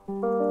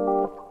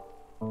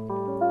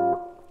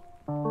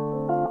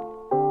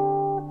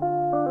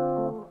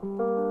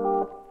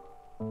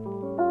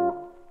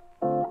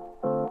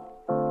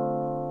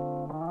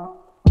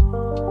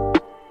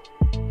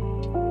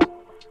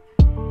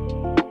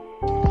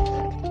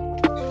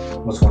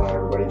What's going on,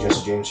 everybody?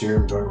 Jesse James here.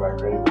 I'm joined by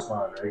Greg. What's going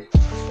on, Greg?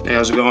 Hey,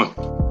 how's it going?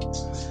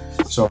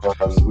 So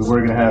we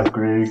were gonna have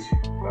Greg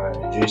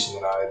and Jason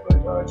and I,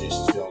 but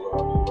Jason's feeling a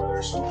little under the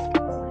weather,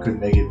 so couldn't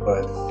make it.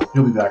 But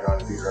he'll be back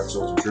on in future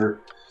episodes, I'm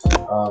sure.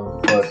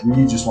 But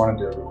we just wanted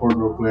to record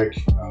real quick.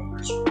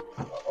 There's a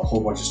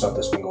whole bunch of stuff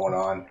that's been going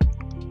on,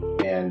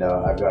 and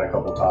I've got a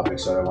couple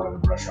topics that I wanted to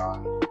brush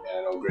on. And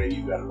I know, Greg,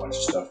 you've got a bunch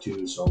of stuff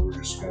too, so we're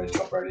just gonna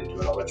jump right into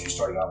it. I'll let you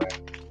start it out, man.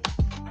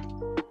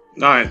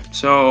 All right,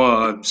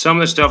 so some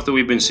of the stuff that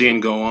we've been seeing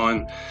go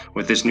on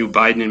with this new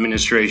Biden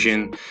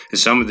administration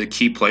is some of the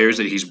key players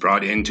that he's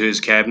brought into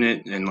his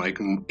cabinet, and like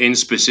in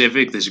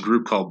specific, this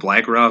group called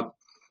BlackRock,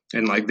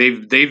 and like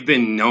they've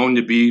been known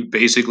to be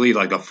basically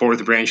like a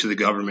fourth branch of the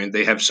government.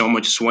 They have so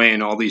much sway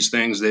in all these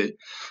things that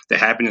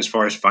happen as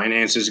far as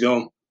finances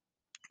go,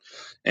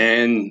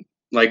 and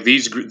like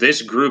this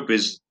group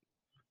is.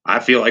 I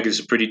feel like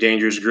it's a pretty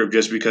dangerous group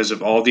just because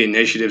of all the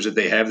initiatives that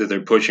they have that they're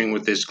pushing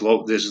with this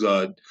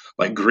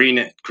like green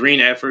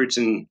efforts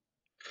and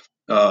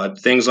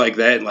things like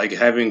that, like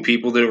having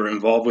people that were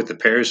involved with the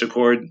Paris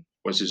Accord.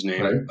 What's his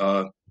name?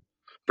 Right.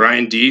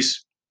 Brian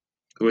Deese,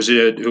 who was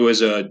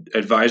a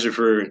advisor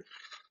for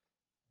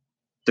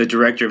the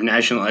director of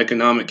National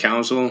Economic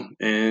Council,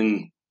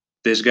 and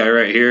this guy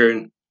right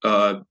here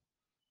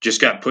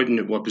just got put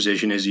into what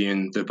position is he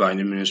in the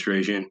Biden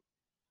administration?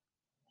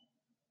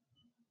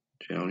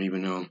 I don't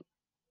even know.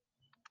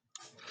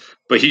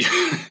 But he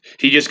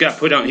just got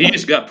put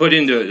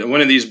into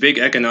one of these big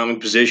economic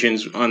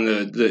positions on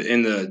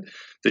the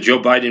Joe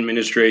Biden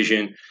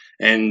administration,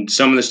 and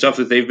some of the stuff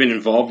that they've been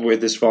involved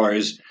with as far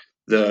as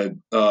the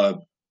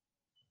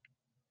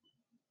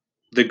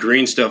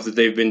green stuff that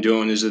they've been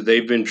doing is that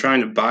they've been trying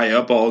to buy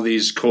up all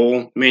these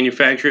coal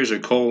manufacturers or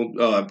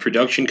coal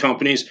production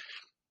companies,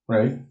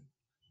 Right.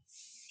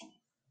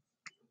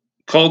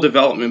 coal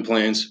development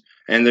plants,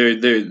 and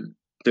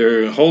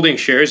they're holding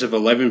shares of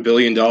 $11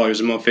 billion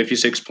among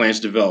 56 plants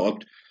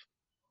developed.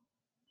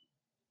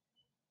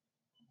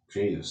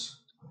 Jesus.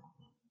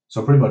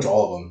 So pretty much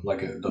all of them,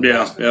 like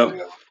Yeah.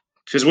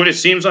 Because what it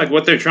seems like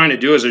what they're trying to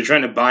do is they're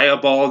trying to buy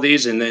up all of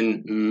these and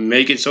then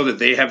make it so that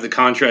they have the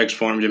contracts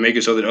for them to make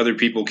it so that other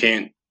people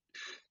can't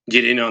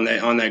get in on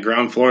that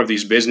ground floor of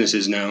these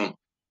businesses now.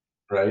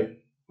 Right.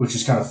 Which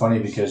is kind of funny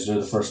because they're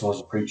the first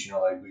ones to preach,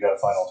 like we got to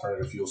find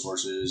alternative fuel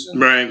sources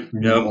and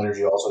renewable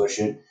energy, all sort of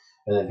shit.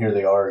 And then here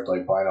they are,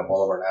 like buying up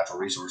all of our natural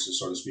resources,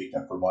 so to speak,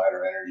 that provide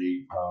our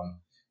energy.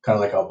 Kind of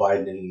like how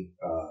Biden and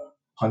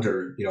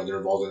Hunter, they're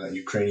involved in that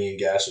Ukrainian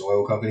gas and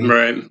oil company.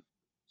 Right.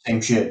 Same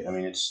shit. I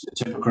mean, it's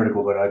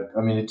hypocritical, but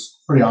I mean,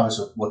 it's pretty obvious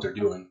with what they're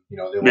doing. They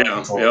want to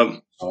control.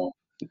 Yep. So.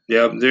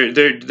 Yeah,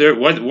 they're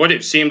what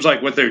it seems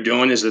like what they're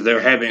doing is that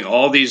they're having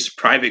all these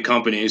private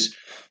companies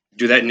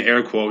do that in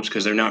air quotes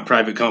because they're not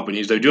private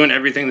companies. They're doing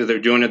everything that they're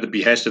doing at the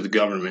behest of the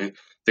government.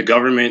 The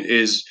government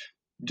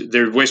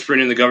they're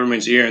whispering in the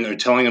government's ear and they're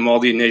telling them all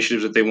the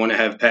initiatives that they want to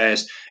have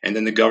passed, and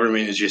then the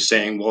government is just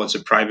saying, well, it's a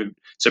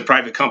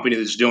private company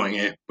that's doing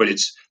it, but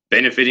it's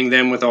benefiting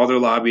them with all their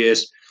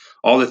lobbyists.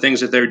 All the things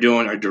that they're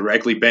doing are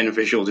directly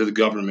beneficial to the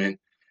government,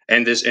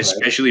 and this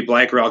especially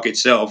BlackRock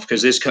itself,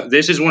 because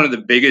this is one of the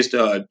biggest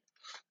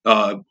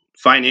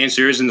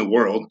financiers in the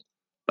world.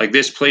 Like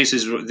this place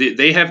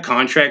they have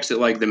contracts that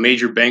like the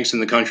major banks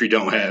in the country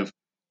don't have.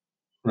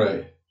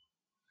 Right.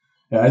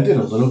 Yeah, I did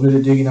a little bit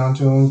of digging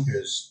onto them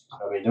because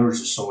there was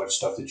just so much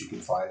stuff that you can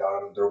find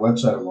on them. Their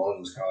website alone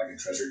was kind of like a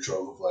treasure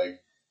trove of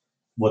like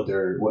what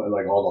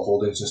all the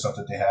holdings and stuff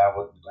that they have,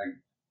 with like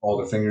all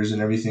their fingers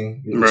and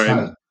everything. It's kind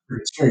of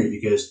pretty scary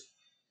because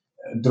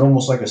they're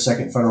almost like a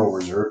second Federal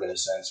Reserve in a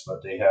sense,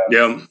 but they have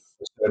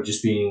instead of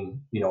just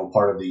being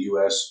part of the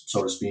U.S.,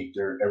 so to speak,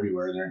 they're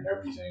everywhere. They're in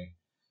everything.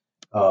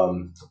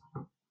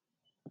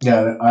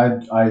 Yeah,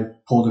 I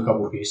pulled a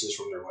couple of pieces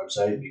from their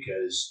website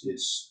because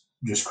it's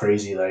just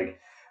crazy. Like,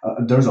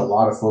 there's a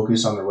lot of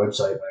focus on their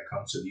website when it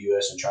comes to the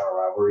U.S. and China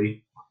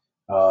rivalry.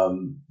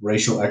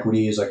 Racial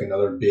equity is like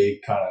another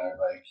big kind of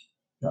like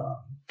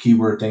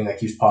keyword thing that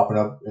keeps popping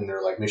up in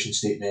their like mission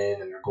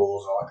statement and their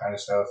goals and all that kind of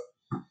stuff.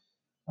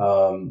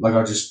 Like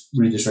I'll just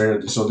read this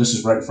right. So this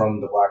is right from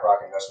the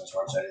BlackRock Investments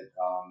website.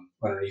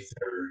 Underneath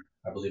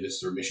I believe it's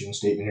their mission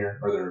statement here,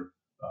 or their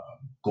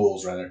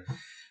goals rather.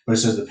 But it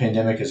says the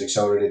pandemic has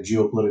accelerated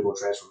geopolitical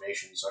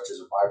transformations such as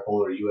a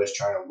bipolar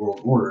U.S.-China world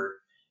order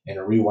and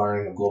a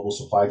rewiring of global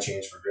supply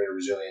chains for greater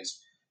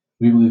resilience.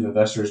 We believe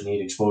investors need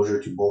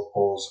exposure to both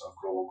poles of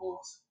global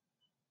growth.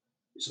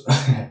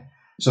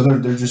 So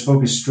they're just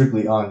focused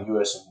strictly on the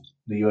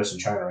U.S.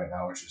 and China right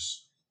now, which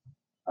is,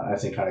 I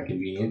think, kind of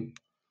convenient.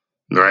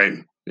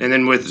 Right. And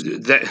then with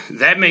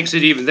that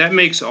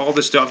makes all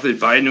the stuff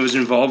that Biden was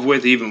involved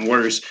with even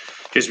worse,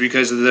 just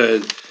because of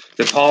the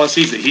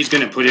policies that he's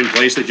going to put in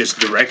place that just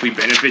directly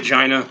benefit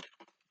China.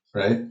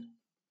 Right.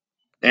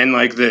 And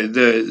like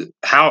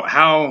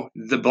how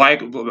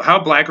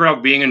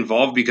BlackRock being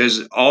involved,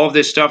 because all of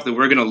this stuff that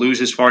we're going to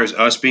lose as far as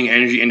us being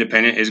energy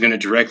independent is going to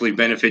directly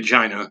benefit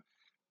China.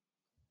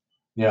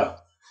 Yeah.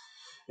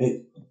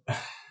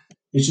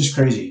 It's just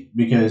crazy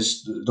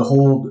because the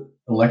whole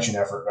election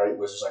effort, right,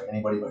 was just like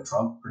anybody but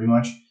Trump, pretty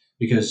much,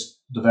 because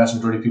the vast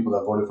majority of people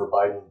that voted for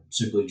Biden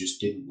simply just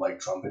didn't like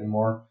Trump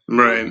anymore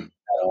Right.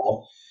 at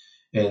all.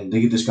 And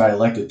they get this guy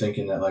elected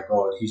thinking that like,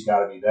 oh, he's got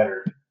to be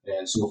better,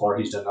 and so far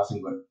he's done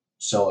nothing but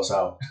sell us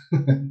out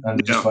on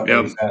just Yeah. about Yeah.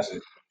 every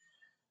facet.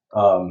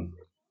 Um,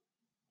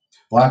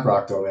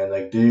 BlackRock, though, man,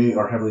 like they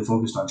are heavily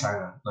focused on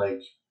China. Like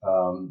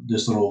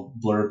this little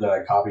blurb that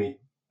I copied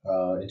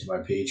into my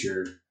page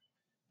here,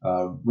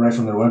 right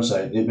from their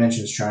website, it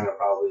mentions China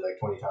probably like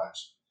 20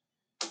 times.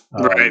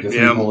 Right. The three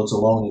Yeah. bullets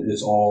alone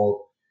is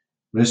all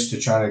risk to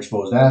China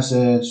exposed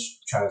assets,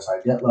 China's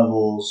high debt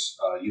levels,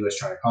 U.S.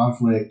 China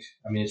conflict.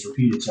 I mean, it's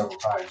repeated several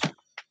times.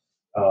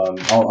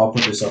 I'll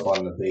put this up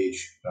on the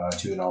page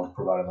too, and I'll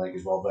provide a link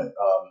as well. But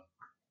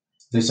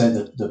they said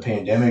that the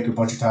pandemic a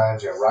bunch of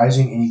times,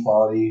 rising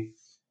inequality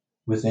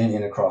within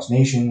and across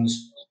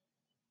nations,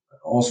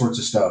 all sorts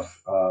of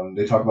stuff.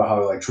 They talk about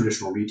how like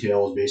traditional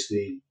retail is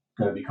basically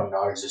going to become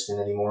non-existent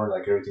anymore.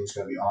 Like everything's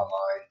going to be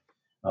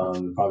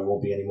online. There probably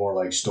won't be any more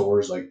like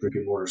stores, like brick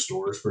and mortar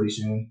stores, pretty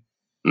soon.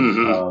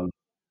 Hmm. Um,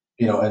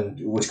 and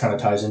which kind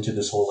of ties into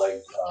this whole like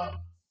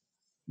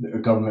the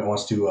government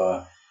wants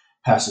to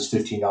pass this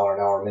 $15 an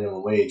hour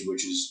minimum wage,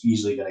 which is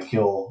easily going to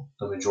kill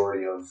the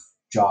majority of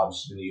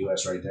jobs in the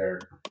U.S. right there.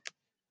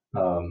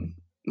 Um,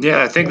 Yeah,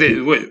 I you think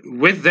know, that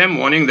with them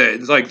wanting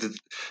that, like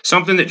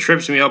something that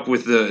trips me up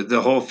with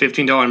the whole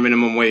 $15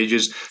 minimum wage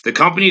is the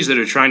companies that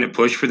are trying to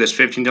push for this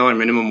 $15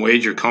 minimum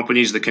wage are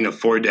companies that can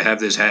afford to have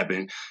this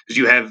happen. Because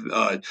you have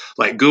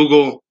like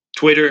Google,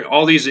 Twitter,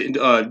 all these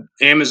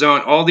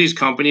Amazon, all these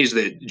companies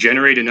that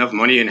generate enough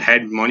money and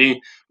had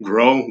money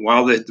grow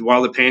while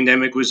the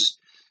pandemic was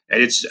at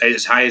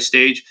its highest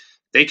stage.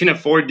 They can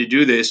afford to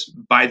do this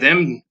by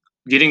them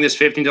getting this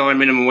 $15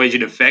 minimum wage.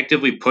 It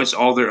effectively puts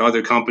all their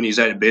other companies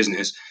out of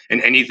business,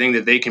 and anything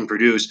that they can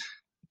produce,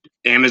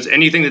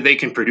 anything that they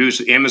can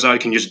produce, Amazon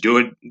can just do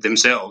it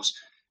themselves.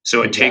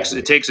 So exactly.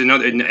 it takes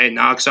another, it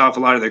knocks off a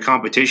lot of their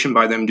competition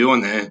by them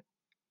doing that.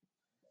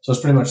 So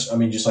it's pretty much, I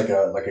mean, just like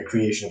a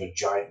creation of a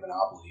giant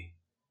monopoly,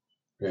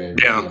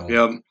 Yeah,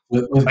 yeah.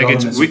 with Like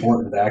it's government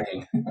support and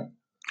backing.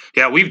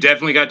 yeah, we've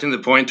definitely got to the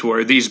point to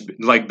where these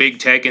like big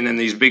tech and then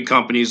these big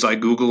companies like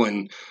Google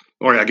and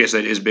or I guess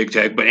that is big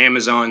tech, but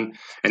Amazon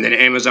and then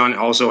Amazon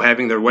also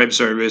having their web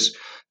service,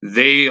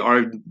 they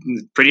are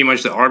pretty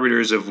much the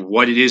arbiters of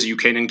what it is you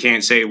can and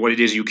can't say, what it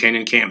is you can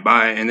and can't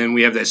buy. And then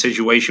we have that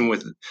situation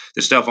with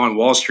the stuff on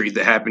Wall Street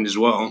that happened as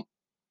well.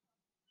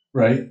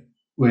 Right?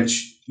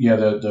 Which, yeah,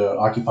 the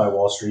Occupy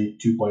Wall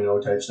Street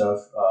 2.0 type stuff.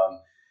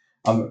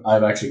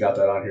 I've actually got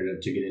that on here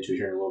to get into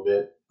here in a little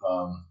bit.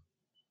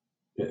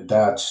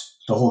 That's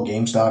the whole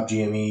GameStop,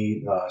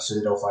 GME,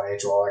 Citadel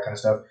Financial, all that kind of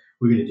stuff.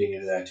 We're going to dig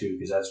into that too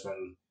because that's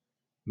been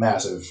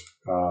massive.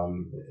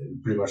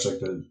 Pretty much like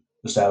the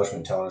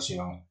establishment telling us,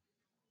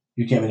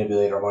 you can't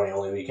manipulate our money,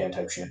 only we can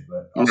type shit.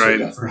 But I'll save Right.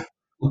 that for a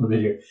little bit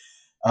here.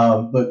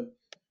 But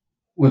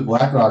with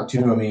BlackRock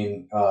too, I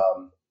mean,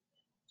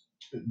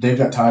 they've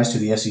got ties to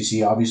the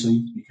SEC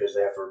obviously because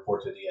they have to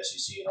report to the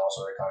SEC and all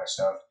sort of kind of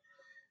stuff.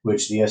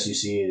 Which the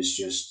SEC is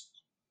just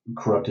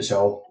corrupt as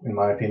hell, in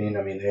my opinion.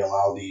 I mean, they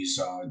allow these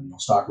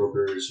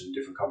stockbrokers and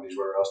different companies,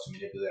 wherever else, to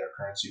manipulate our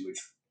currency, which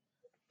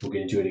we'll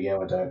get into it again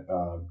with that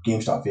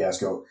GameStop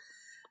fiasco.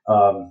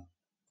 Um,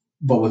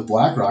 but with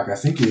BlackRock, I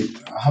think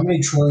how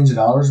many trillions of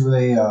dollars were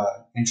they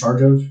in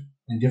charge of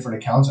in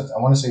different accounts? I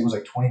want to say it was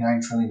like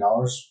 $29 trillion.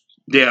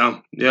 Yeah.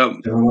 Yeah.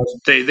 It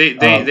was.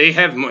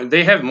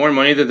 They have more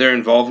money that they're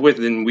involved with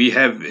than we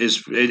have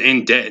is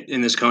in debt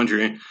in this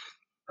country.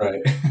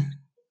 Right.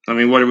 I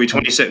mean, what are we,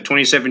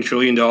 $27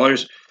 trillion?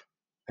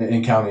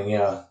 And counting,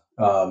 yeah.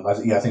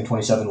 I think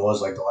 27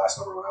 was like the last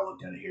number when I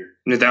looked at it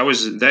here. That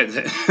was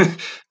that.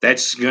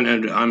 That's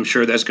gonna. I'm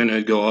sure that's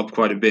gonna go up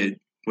quite a bit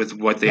with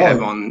what they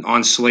have Oh,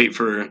 on slate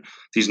for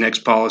these next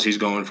policies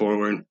going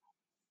forward.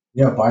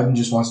 yeah. Biden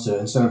just wants to,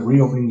 instead of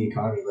reopening the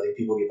economy, letting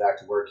people get back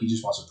to work, he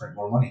just wants to print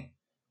more money.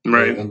 and,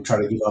 Right. and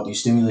try to give out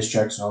these stimulus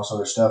checks and all this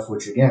other stuff.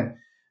 Which again,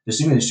 the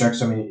stimulus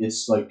checks, I mean,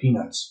 it's like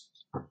peanuts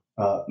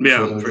for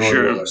Yeah, the for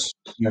majority of sure. us.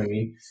 You know what I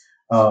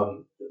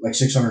mean? Like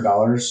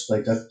 $600,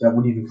 like that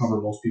wouldn't even cover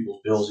most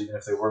people's bills, even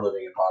if they were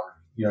living in poverty.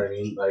 You know what I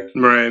mean? Like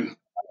Right.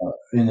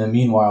 in the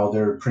meanwhile,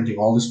 they're printing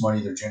all this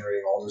money, they're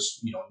generating all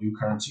this new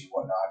currency and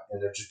whatnot,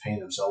 and they're just paying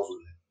themselves with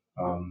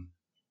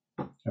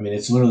it. I mean,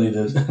 it's literally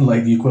the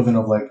like the equivalent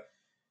of like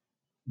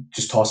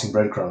just tossing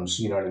breadcrumbs.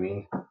 You know what I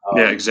mean?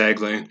 Yeah, Um,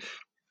 exactly.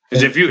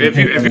 Because and the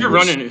pandemic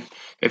was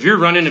if you're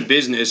running a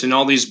business and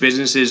all these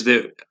businesses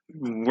that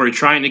were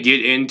trying to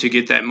get in to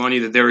get that money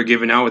that they were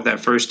giving out with that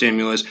first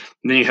stimulus,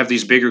 and then you have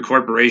these bigger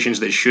corporations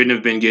that shouldn't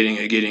have been getting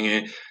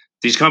it.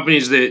 These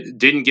companies that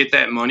didn't get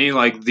that money,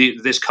 like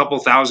this couple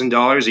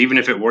 $1,000s, even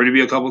if it were to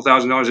be a couple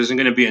 $1,000s, isn't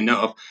going to be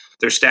enough.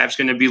 Their staff's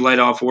going to be let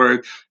off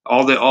work.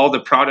 All the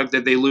product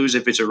that they lose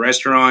if it's a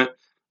restaurant,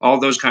 all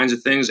those kinds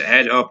of things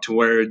add up to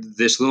where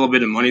this little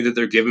bit of money that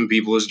they're giving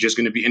people is just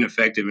going to be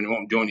ineffective and it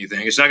won't do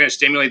anything. It's not going to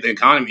stimulate the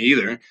economy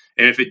either,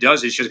 and if it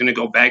does, it's just going to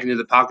go back into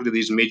the pocket of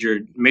these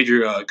major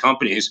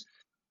companies.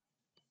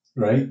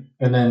 right,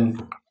 and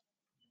then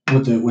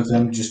with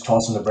them just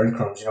tossing the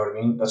breadcrumbs. You know what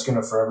I mean? That's going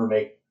to forever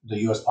make the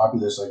U.S.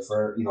 populace like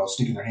for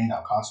sticking their hand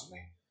out constantly.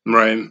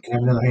 Right. Can I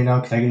have another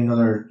handout? Can I get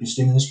another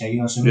stimulus? Can I get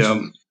another stimulus? Yeah.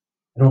 And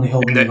it only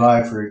helped And me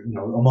by for a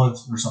month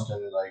or something.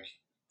 Like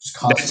just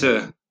that's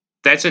constantly.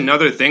 that's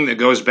another thing that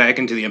goes back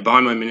into the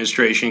Obama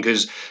administration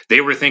because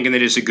they were thinking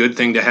that it's a good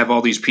thing to have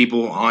all these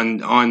people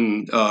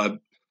on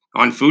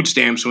food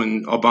stamps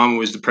when Obama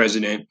was the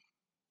president.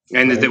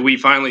 And that Right. we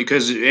finally,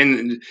 because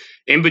in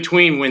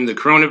between when the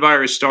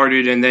coronavirus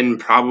started, and then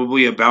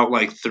probably about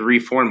like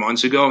 3-4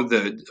 months ago,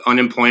 the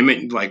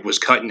unemployment like was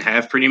cut in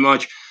half pretty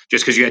much,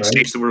 just because you had Right.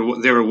 states that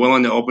were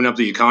willing to open up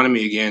the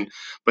economy again.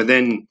 But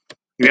then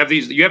you have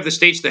the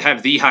states that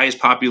have the highest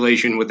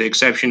population, with the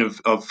exception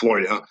of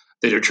Florida,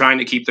 that are trying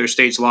to keep their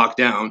states locked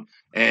down.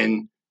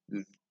 And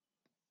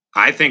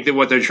I think that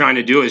what they're trying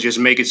to do is just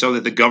make it so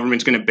that the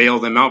government's going to bail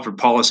them out for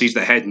policies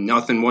that had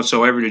nothing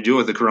whatsoever to do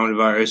with the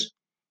coronavirus.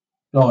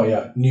 Oh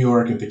yeah, New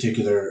York in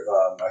particular.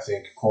 I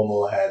think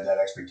Cuomo had that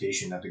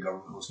expectation that the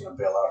government was going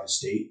to bail out his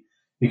state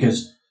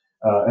because,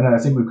 and I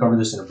think we've covered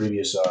this in a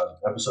previous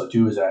episode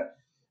too. Is that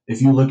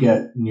if you look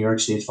at New York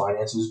State's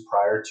finances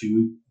prior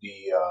to the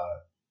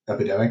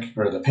epidemic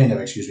or the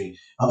pandemic, excuse me,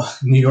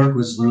 New York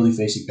was literally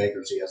facing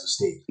bankruptcy as a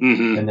state,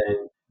 Hmm. and then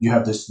you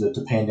have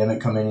the pandemic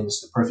come in, and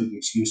it's the perfect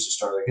excuse to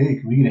start like, hey,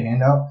 can we get a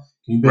handout?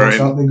 Can you bail us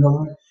Right. out, big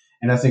government?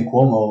 And I think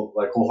Cuomo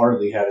like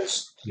wholeheartedly had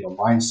his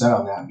mindset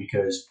on that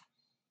because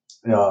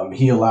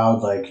he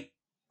allowed like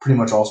pretty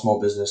much all small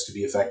business to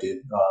be affected.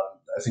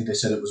 I think they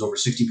said it was over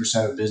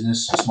 60% of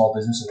small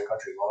business in the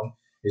country alone,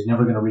 is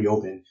never going to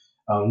reopen.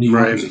 New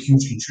York was a Right.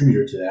 huge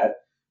contributor to that.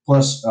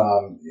 Plus,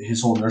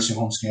 his whole nursing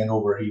home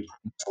scandal, where he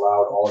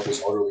allowed all of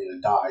his elderly to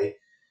die,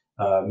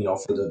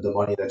 for the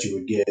money that you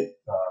would get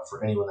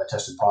for anyone that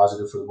tested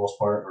positive for the most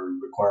part or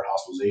required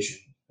hospitalization.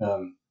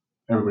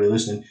 Everybody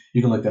listening,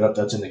 you can look that up.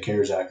 That's in the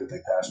CARES Act that they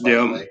passed, by the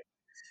Yeah. way.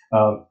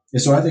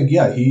 And so I think,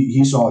 yeah,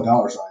 he saw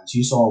dollar signs.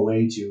 He saw a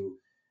way to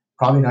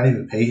probably not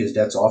even pay his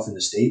debts off in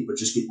the state, but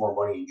just get more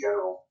money in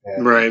general.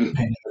 And the Right.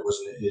 pandemic was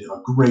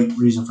a great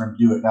reason for him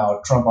to do it. Now,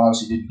 Trump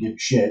obviously didn't give a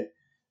shit,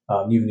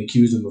 even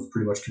accused him of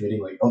pretty much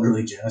committing like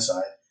elderly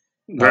genocide,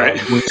 Right.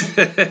 which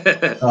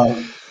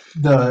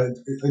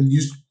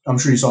I'm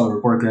sure you saw the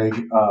report, Greg.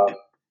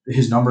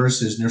 His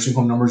nursing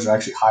home numbers are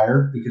actually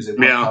higher because they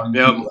weren't Yeah. counting the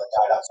Yeah. people that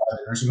died outside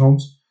the nursing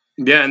homes.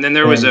 Yeah. And then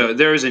And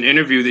there was an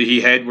interview that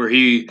he had where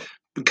he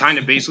kind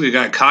of basically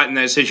got caught in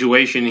that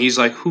situation. He's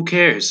like, "Who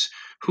cares?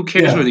 Who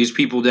cares where yeah, these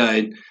people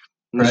died?"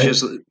 And it's right.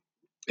 just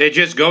it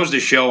just goes to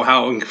show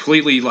how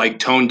completely like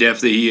tone deaf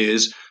that he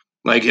is.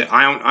 Like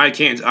I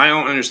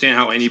don't understand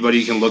how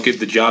anybody can look at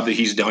the job that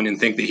he's done and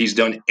think that he's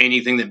done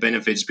anything that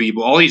benefits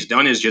people. All he's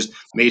done is just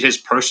made his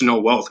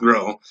personal wealth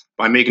grow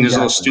by making his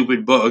little Exactly.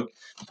 stupid book.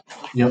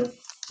 Yep.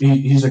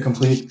 He's a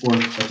complete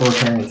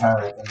authoritarian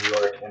tyrant in New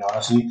York. And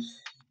honestly,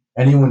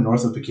 anyone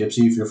north of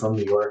Poughkeepsie, if you're from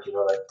New York, you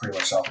know that pretty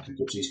much south of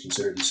Poughkeepsie is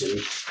considered the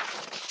city.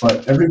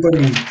 But everybody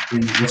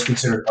in what's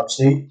considered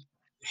upstate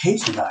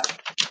hates the guy.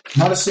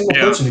 Not a single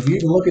Yeah. person. If you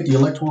even look at the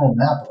electoral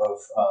map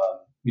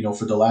of,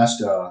 for the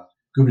last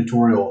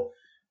gubernatorial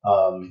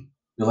um,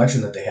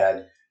 election that they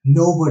had,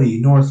 nobody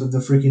north of the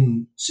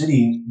freaking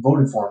city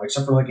voted for him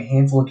except for like a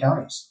handful of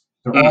counties.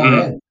 They're all Hmm.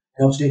 red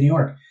in upstate New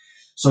York.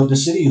 So the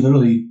city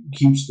literally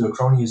keeps the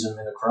cronyism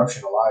and the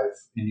corruption alive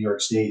in New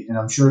York State, and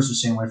I'm sure it's the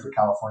same way for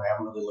California. I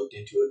haven't really looked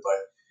into it,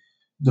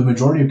 but the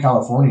majority of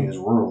California is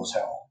rural as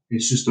hell.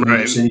 It's just the major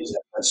Right. cities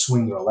that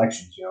swing their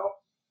elections,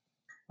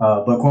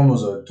 But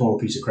Cuomo's a total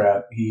piece of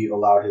crap. He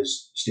allowed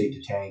his state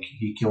to tank.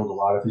 He killed a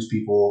lot of his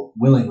people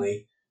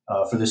willingly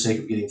for the sake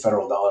of getting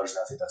federal dollars, and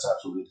I think that's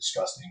absolutely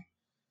disgusting.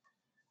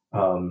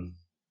 Um,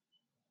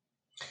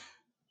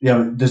 yeah,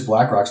 but this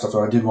BlackRock stuff,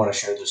 though, I did want to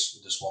share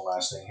this one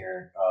last thing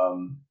here.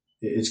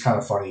 It's kind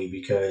of funny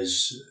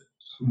because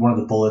one of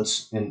the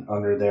bullets in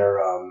under their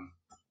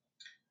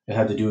it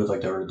had to do with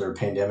like their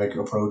pandemic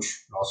approach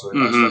and also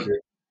their kind of stuff Hmm.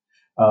 here.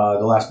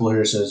 The last bullet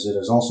here says it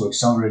has also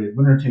accelerated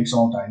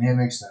winner-takes-all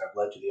dynamics that have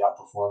led to the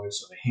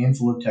outperformance of a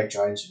handful of tech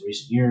giants in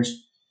recent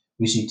years.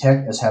 We see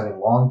tech as having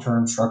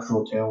long-term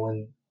structural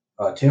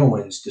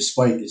tailwinds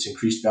despite its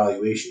increased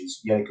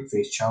valuations, yet it could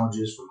face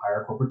challenges from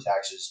higher corporate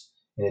taxes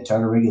and a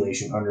tighter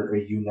regulation under a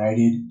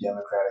united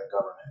Democratic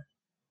government.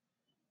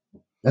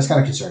 That's kind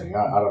of concerning.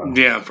 I don't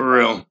know. Yeah, for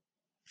real.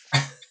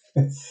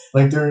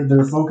 Like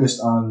they're focused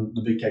on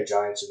the big tech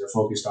giants and they're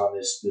focused on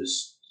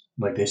this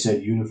like they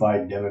said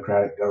unified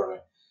democratic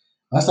government.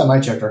 Last time I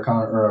checked or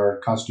our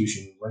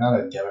constitution, we're not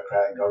a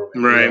democratic government.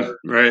 We Right. are a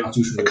Right. A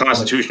constitutional republic.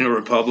 constitutional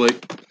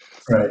republic.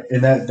 Right.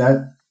 And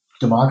that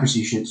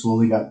democracy shit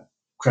slowly got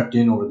crept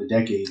in over the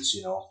decades,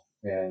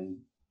 and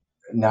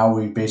now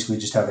we basically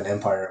just have an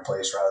empire in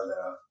place rather than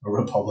a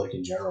republic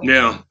in general,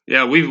 Yeah.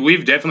 Yeah.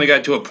 We've definitely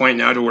got to a point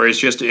now to where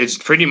it's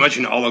pretty much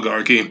an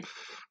oligarchy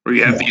where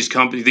you have Yeah.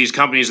 these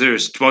companies that are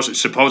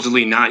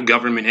supposedly not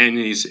government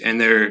entities, and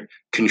they're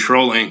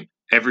controlling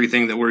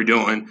everything that we're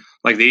doing.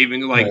 Like they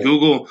even like Right.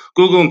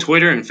 Google and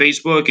Twitter and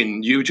Facebook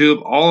and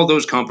YouTube. All of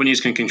those companies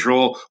can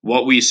control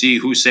what we see,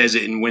 who says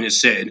it, and when it's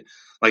said.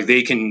 Like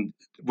they can.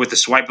 with the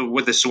swipe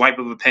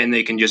of a pen,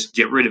 they can just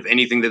get rid of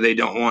anything that they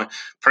don't want.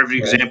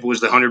 Perfect Right. example was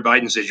the Hunter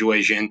Biden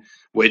situation,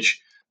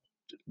 which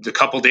a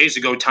couple days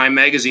ago, Time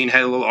Magazine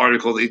had a little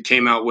article that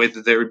came out with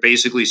that they were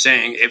basically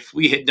saying if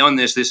we had done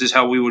this, this is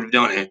how we would have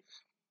done it.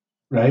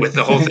 Right. With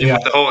the whole thing, Yeah.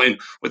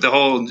 with the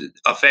whole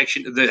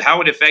affection,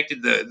 how it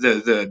affected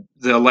the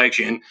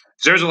election.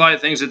 'Cause there's a lot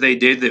of things that they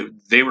did that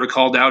they were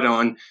called out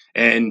on,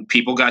 and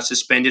people got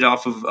suspended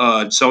off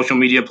of social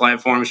media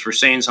platforms for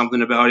saying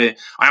something about it.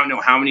 I don't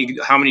know how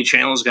many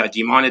channels got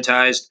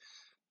demonetized.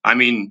 I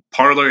mean,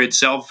 Parler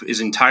itself is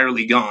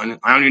entirely gone.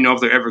 I don't even know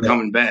if they're ever Yeah.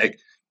 coming back.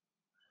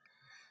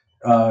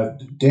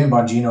 Dan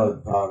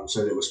Bongino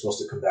said it was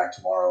supposed to come back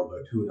tomorrow,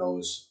 but who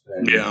knows?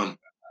 And Yeah,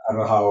 I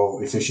don't know how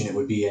efficient it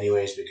would be,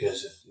 anyways,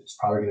 because it's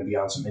probably going to be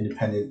on some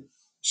independent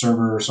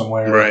server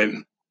somewhere, right.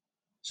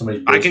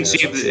 somebody's I can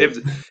basement or see some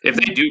shit.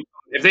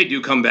 if they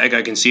do come back,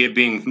 I can see it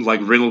being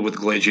like riddled with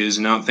glitches,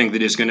 and I don't think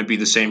that it's going to be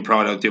the same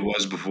product it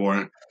was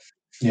before.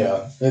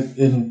 Yeah,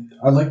 and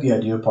I like the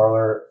idea of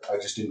Parlor. I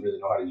just didn't really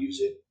know how to use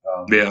it.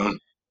 Yeah.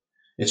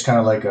 It's kind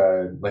of like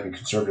a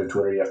conservative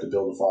Twitter. You have to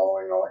build a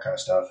following, all that kind of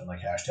stuff, and like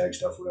hashtag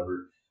stuff,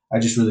 whatever. I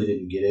just really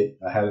didn't get it.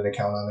 I had an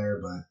account on there,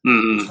 but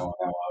it's Hmm. gone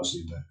now,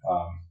 obviously. But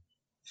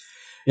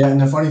yeah,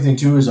 and the funny thing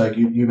too is like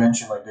you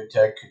mentioned like big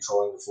tech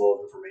controlling the flow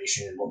of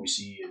information and what we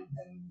see and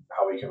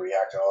how we can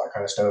react and all that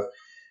kind of stuff.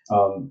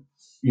 Um,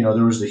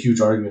 there was the huge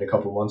argument a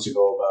couple of months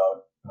ago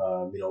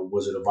about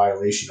was it a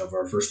violation of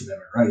our First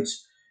Amendment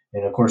rights?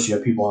 And of course, you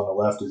have people on the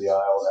left of the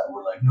aisle that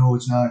were like, no,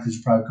 it's not, because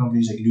they're private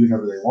companies, they can do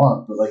whatever they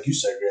want. But like you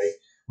said, Greg,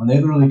 when they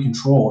literally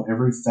control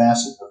every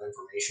facet of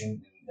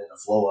information and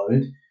the flow of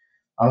it,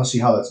 I don't see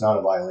how that's not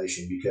a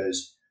violation,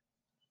 because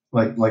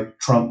like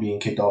Trump being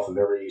kicked off of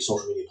every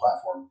social media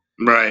platform,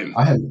 Right.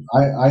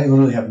 I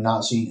literally have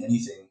not seen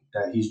anything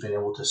that he's been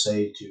able to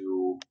say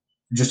to,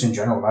 just in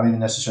general, not even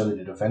necessarily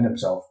to defend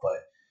himself,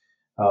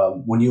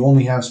 but when you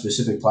only have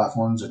specific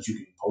platforms that you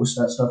can post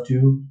that stuff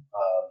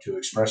to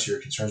express your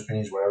concerns,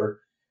 opinions, whatever,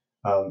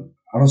 I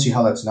don't see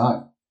how that's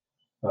not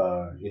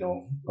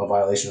a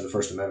violation of the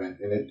First Amendment.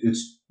 And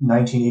it's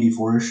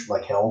 1984ish,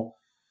 like hell.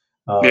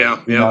 Yeah.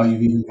 And now Yeah.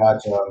 you've even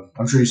got,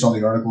 I'm sure you saw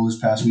the article this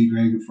past week,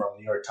 Greg, from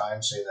New York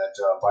Times, saying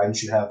that Biden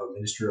should have a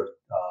minister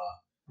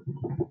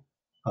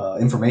of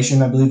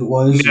information, I believe it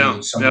was. Yeah.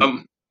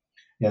 And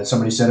Yeah.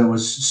 somebody said it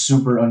was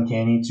super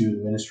uncanny to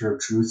the minister of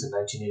truth in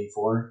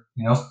 1984,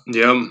 Yeah,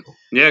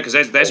 yeah, because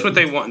that's what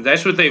they want.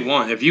 That's what they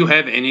want. If you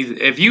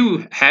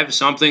have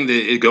something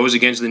that it goes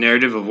against the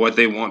narrative of what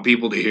they want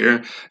people to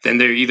hear, then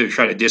they either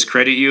try to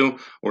discredit you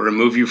or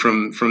remove you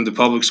from the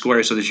public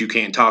square so that you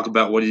can't talk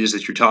about what it is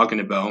that you're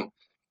talking about.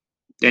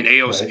 And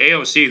Right.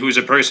 AOC, who's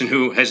a person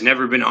who has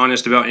never been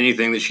honest about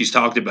anything that she's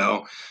talked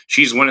about,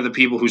 she's one of the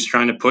people who's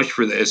trying to push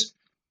for this.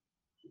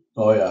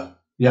 Oh yeah,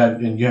 yeah.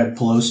 And you had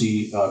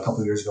Pelosi a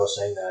couple of years ago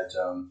saying that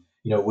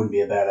it wouldn't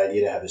be a bad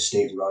idea to have a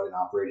state-run and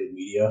operated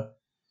media.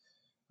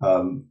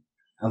 Um,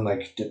 I'm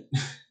like,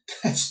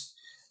 that's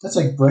that's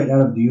like right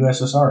out of the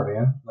USSR,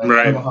 man. Like, I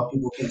don't know Right. how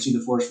people can't see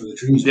the forest for the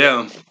trees, but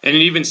Yeah, and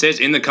it even says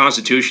in the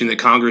Constitution that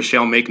Congress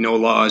shall make no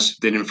laws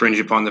that infringe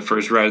upon the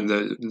first right of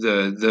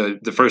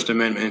the First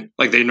Amendment.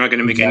 Like they're not going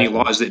to make any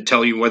exactly. laws that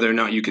tell you whether or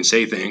not you can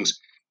say things.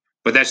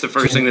 But that's the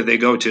first thing So that they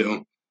go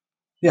to.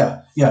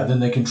 yeah, yeah. Then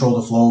they control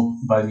the flow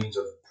by means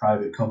of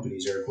private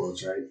companies, air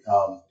quotes, right?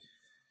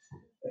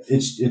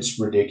 It's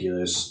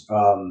ridiculous.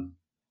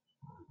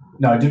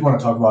 Now, I did want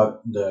to talk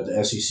about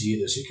the SEC,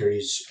 the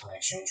Securities and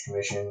Exchange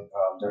Commission.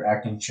 Their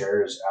acting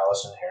chair is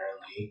Allison Heron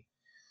Lee.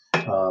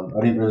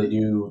 I didn't really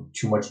do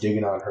too much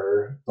digging on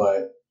her,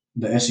 but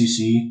the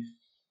SEC.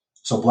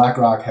 So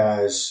BlackRock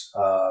has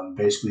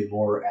basically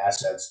more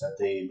assets that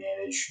they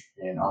manage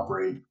and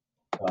operate.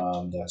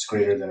 That's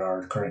greater than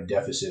our current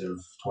deficit of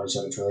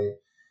 27 trillion.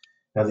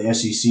 Now, the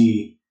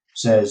SEC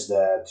says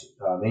that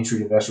Main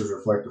Street investors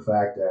reflect the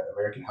fact that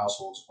American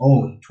households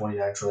own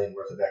 29 trillion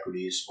worth of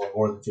equities, or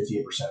more than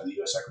 58% of the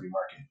U.S. equity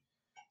market,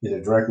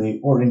 either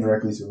directly or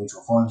indirectly through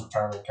mutual funds,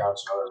 retirement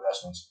accounts, and other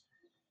investments.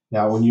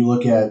 Now, when you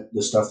look at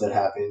the stuff that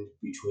happened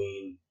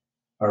between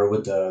or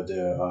with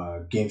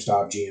the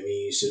GameStop,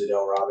 GME,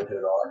 Citadel,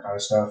 Robinhood, all that kind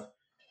of stuff,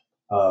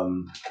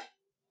 um,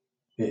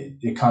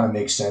 it kind of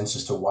makes sense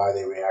as to why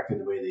they reacted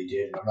the way they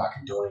did. And I'm not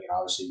condoning it,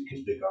 obviously,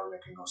 because big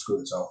government can go screw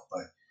itself.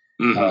 But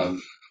Hmm.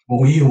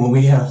 when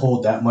we have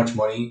hold that much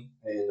money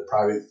in the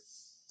private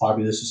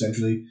populace,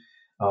 essentially,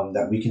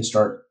 that we can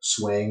start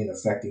swaying and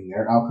affecting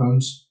their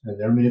outcomes and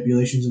their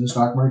manipulations in the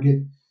stock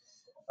market.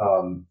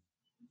 Um,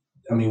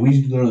 I mean,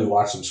 we literally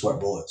watched them sweat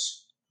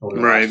bullets over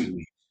the last Right. 2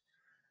 weeks.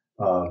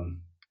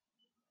 Um,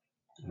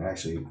 and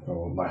actually,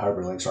 my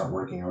hyperlinks aren't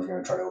working. I was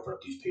going to try to open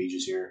up these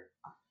pages here.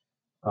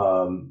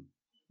 Um,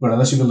 but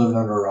unless you've been living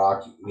under a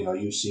rock,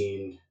 you've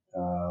seen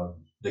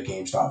the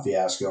GameStop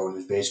fiasco, and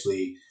it's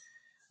basically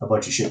a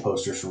bunch of shit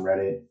posters from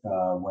Reddit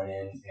went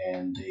in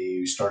and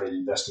they started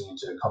investing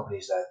into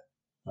companies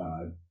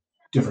that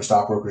different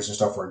stockbrokers and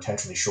stuff were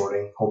intentionally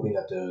shorting, hoping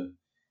that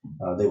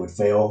they would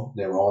fail.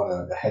 They were all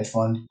in a hedge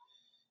fund,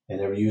 and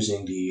they were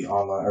using the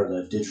online or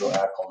the digital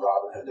app called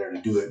Robinhood there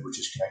to do it, which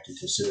is connected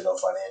to Citadel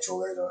Financial.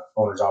 They're the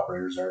owners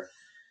operators there,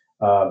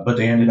 but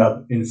they ended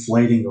up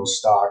inflating those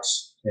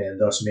stocks and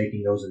thus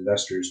making those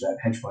investors, that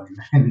hedge fund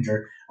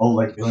manager, owe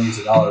like billions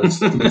of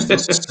dollars. I think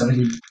it's still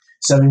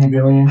 70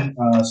 billion,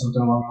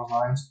 something along those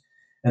lines.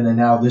 And then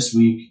now this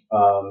week,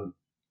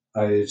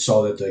 I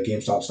saw that the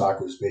GameStop stock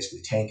was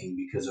basically tanking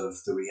because of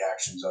the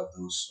reactions of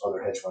those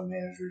other hedge fund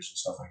managers and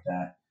stuff like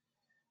that.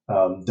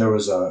 There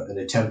was an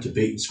attempt to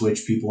bait and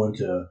switch people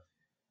into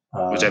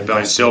Was that buying investing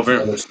in some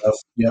silver? other stuff.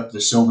 Yep,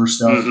 the silver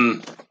stuff.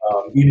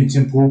 Mm-hmm. Even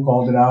Tim Pool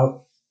called it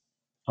out.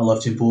 I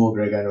love Tim Pool.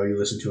 Greg, I know you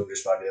listen to him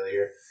just about daily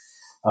here.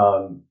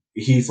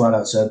 He flat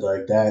out said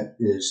like that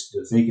is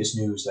the fakest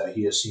news that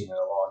he has seen in a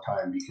long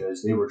time,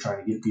 because they were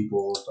trying to get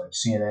people like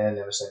CNN,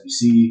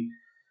 MSNBC,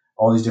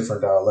 all these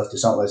different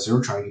leftist outlets. They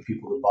were trying to get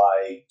people to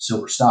buy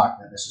silver stock,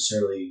 not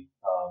necessarily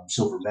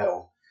silver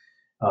metal,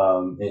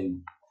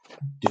 and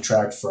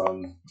distract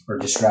from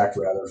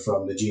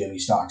the GME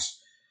stocks.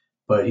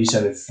 But he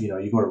said if you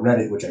go to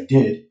Reddit, which I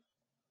did,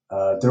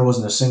 there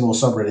wasn't a single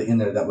subreddit in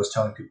there that was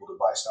telling people to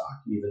buy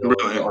stock, even though the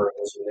Really?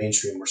 articles in the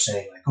mainstream were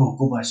saying like, "Oh,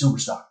 go buy silver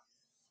stock."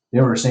 They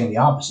were saying the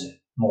opposite.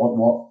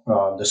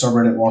 The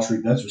subreddit Wall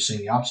Street Bets was saying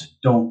the opposite.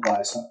 Don't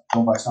buy stock.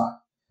 Don't buy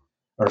stock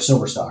or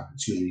silver stock.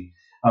 Excuse me.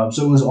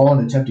 So it was all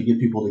an attempt to get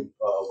people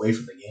away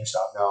from the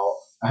GameStop. Now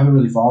I haven't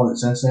really followed it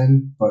since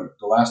then, but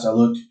the last I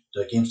looked,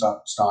 the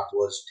GameStop stock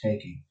was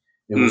tanking.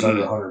 It was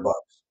under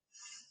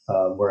Mm-hmm.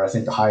 $100, where I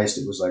think the highest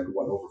it was like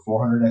over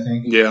 400. I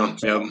think. Yeah.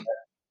 Something Yeah.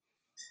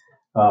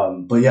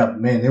 like but yeah,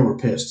 man, they were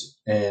pissed,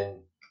 and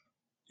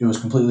it was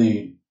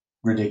completely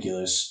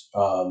ridiculous.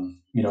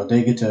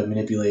 They get to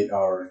manipulate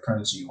our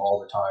currency all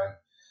the time,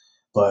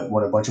 but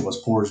when a bunch of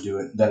us poors do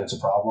it, then it's a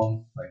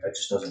problem. Like that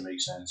just doesn't make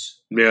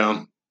sense.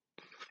 Yeah.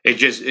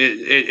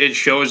 It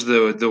shows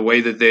the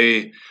way that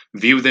they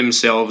view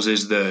themselves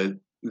as the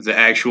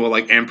actual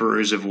like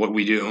emperors of what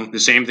we do. The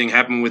same thing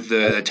happened with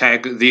the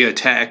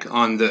attack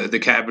on the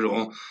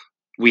Capitol.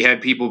 We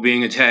had people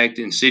being attacked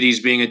and cities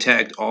being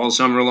attacked all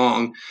summer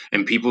long,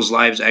 and people's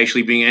lives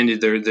actually being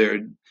ended,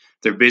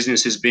 their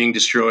businesses being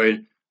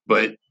destroyed.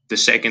 But the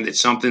second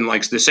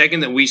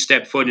that we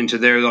step foot into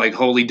their like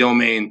holy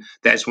domain,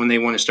 that's when they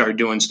want to start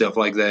doing stuff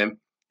like that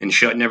and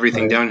shutting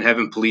everything Right. down and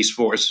having police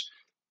force.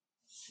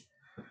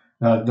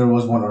 There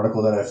was one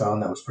article that I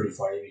found that was pretty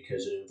funny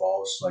because it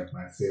involves like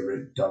my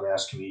favorite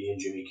dumbass comedian,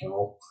 Jimmy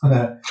Kimmel.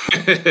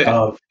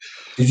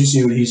 Did you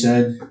see what he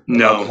said about the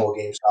No. whole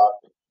GameStop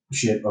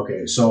shit?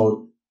 Okay,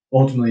 so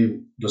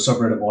ultimately, the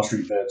subreddit Wall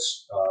Street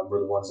Bets were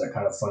the ones that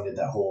kind of funded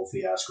that whole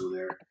fiasco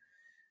there,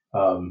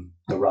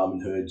 the Robin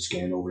Hood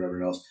scandal,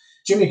 whatever else.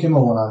 Jimmy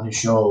Kimmel went on his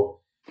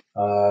show.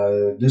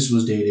 This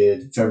was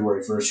dated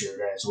February 1st here,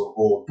 granted it's a little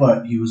old,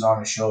 but he was on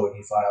his show and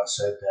he flat out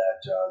said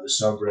that the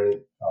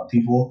subreddit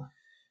people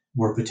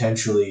were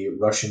potentially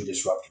Russian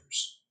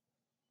disruptors.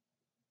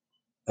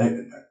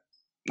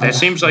 That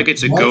seems like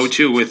it's a What?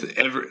 go-to with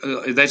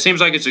that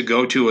seems like it's a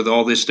go-to with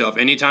all this stuff.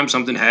 Anytime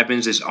something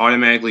happens, it's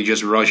automatically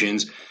just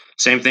Russians.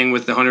 Same thing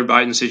with the Hunter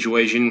Biden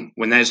situation.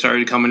 When that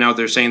started coming out,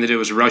 they're saying that it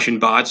was Russian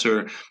bots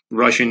or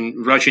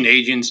Russian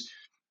agents.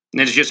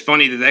 And it's just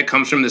funny that that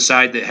comes from the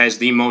side that has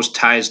the most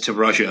ties to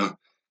Russia.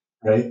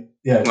 Right?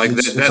 Yeah, Like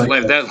that, it's that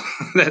like left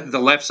that the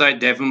left side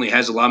definitely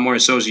has a lot more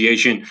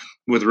association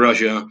with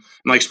Russia. And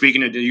like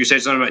speaking of, you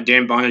said something about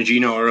Dan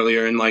Bongino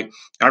earlier, and like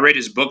I read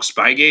his book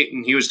Spygate,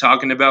 and he was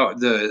talking about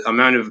the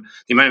amount of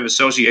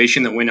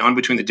association that went on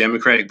between the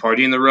Democratic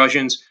Party and the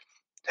Russians.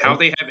 How right.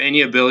 they have any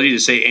ability to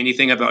say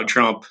anything about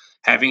Trump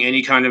having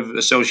any kind of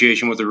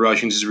association with the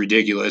Russians is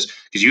ridiculous,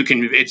 because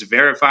it's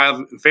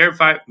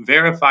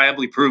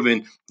verifiably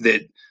proven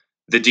that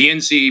the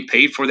DNC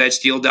paid for that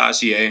Steele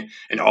dossier,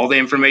 and all the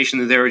information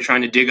that they were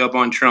trying to dig up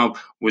on Trump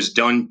was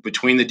done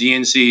between the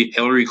DNC,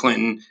 Hillary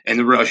Clinton, and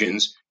the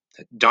Russians.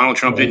 Donald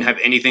Trump didn't Right.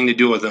 have anything to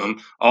do with them.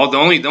 The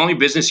only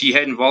business he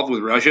had involved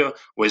with Russia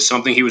was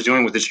something he was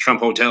doing with his Trump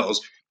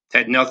hotels. It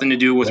had nothing to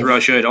do with Yep.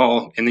 Russia at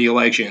all in the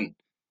election.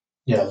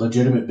 Yeah,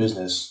 legitimate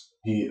business.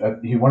 He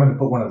wanted to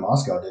put one in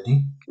Moscow, didn't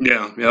he?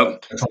 Yeah, The,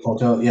 yep, the Trump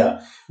Hotel.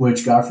 Yeah,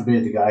 which God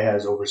forbid the guy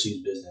has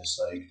overseas business.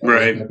 Like that wasn't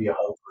right. going to be a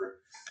hub for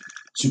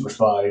super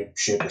spy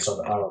shit or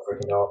something. I don't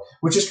freaking know.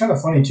 Which is kind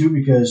of funny too,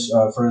 because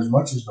for as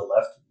much as the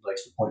left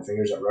likes to point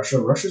fingers at Russia,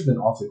 Russia's been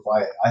awfully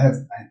quiet. I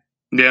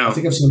Yeah,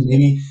 think I've seen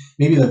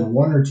maybe like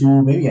one or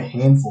two, maybe a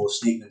handful of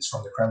statements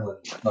from the Kremlin,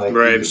 like either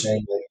right.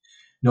 saying like,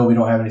 no, we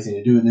don't have anything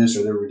to do with this,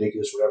 or they're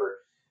ridiculous,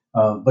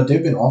 whatever. But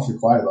they've been awfully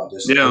quiet about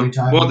this. Like Yeah. every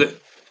Well, time,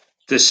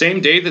 the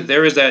same day that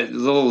there was that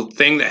little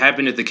thing that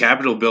happened at the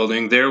Capitol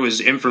building, there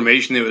was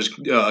information that was,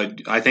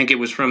 I think it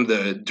was from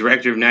the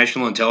director of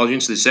national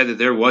intelligence, that said that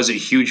there was a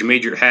huge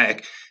major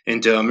hack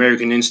into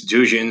American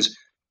institutions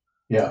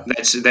yeah,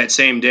 that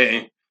same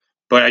day.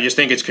 But I just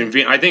think it's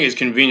convenient. I think it's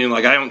convenient.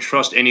 Like I don't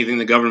trust anything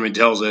the government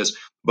tells us,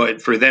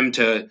 but for them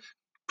to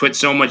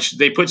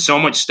they put so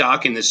much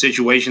stock in the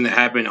situation that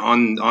happened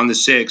on the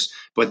 6th,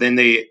 but then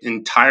they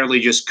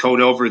entirely just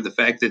code over the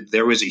fact that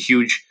there was a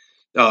huge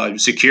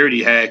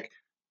security hack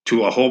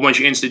to a whole bunch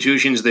of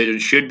institutions that it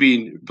should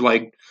be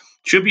like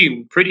should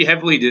be pretty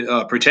heavily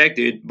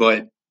protected,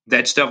 but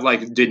that stuff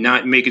like did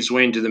not make its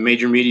way into the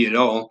major media at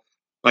all.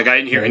 Like I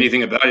didn't hear right?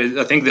 anything about it.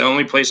 I think the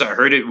only place I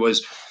heard it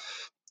was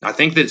I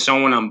think that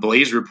someone on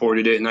Blaze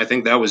reported it, and I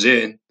think that was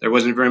it. There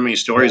wasn't very many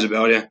stories Yeah.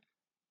 about it.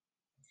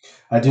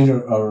 I did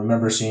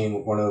remember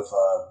seeing one of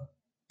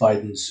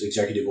Biden's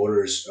executive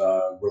orders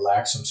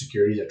relax some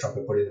security that Trump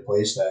had put into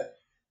place that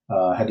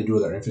had to do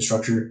with our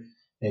infrastructure,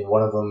 and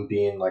one of them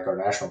being like our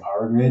national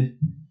power grid.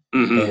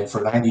 Hmm. And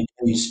for 90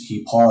 days,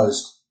 he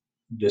paused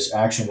this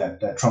action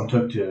that Trump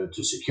took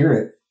to secure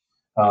it.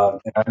 And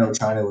I know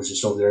China was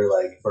just over there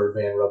like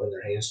Birdman rubbing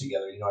their hands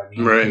together. You know what I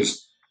mean? Right.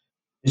 Because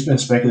it's been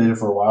speculated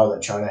for a while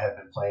that China had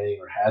been planning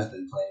or has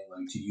been planning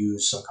like to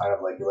use some kind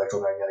of like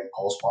electromagnetic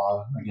pulse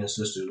bomb against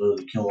us to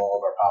literally kill all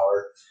of our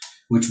power,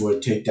 which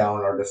would take down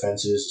our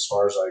defenses as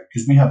far as like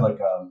because we have like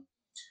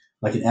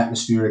an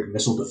atmospheric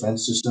missile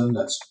defense system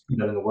that's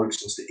been in the works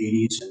since the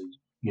 80s,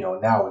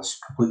 and now it's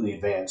completely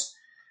advanced.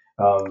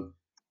 Um,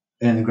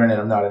 and granted,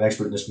 I'm not an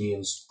expert in this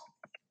means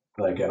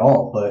like at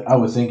all, but I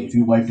would think if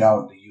you wiped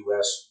out the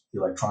U.S.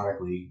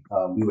 electronically,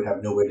 we would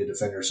have no way to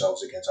defend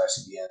ourselves against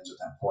ICBMs at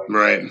that point. But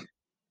Right.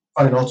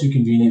 I find it all too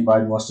convenient.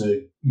 Biden wants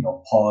to,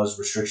 pause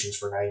restrictions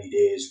for 90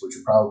 days, which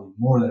would probably be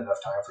more than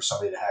enough time for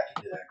somebody to hack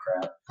into that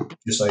crap,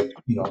 just like,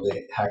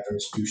 they hacked our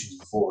institutions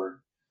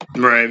before.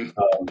 Right.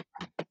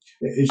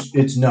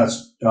 It's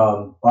nuts.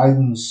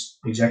 Biden's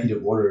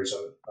executive orders,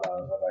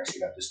 I've actually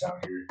got this down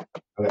here.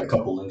 I've got a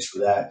couple links for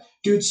that.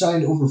 Dude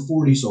signed over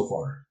 40 so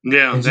far.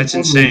 Yeah, And that's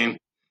insane.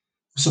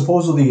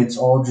 supposedly it's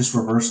all just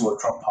reversal of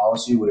Trump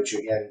policy, which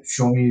again,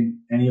 show me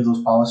any of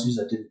those policies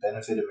that didn't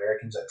benefit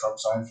Americans that Trump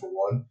signed for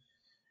one.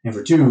 And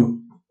for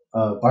two,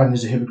 Biden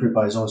is a hypocrite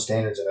by his own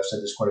standards, and I've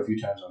said this quite a few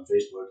times on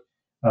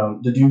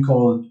Facebook. The dude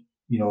called,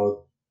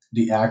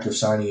 the act of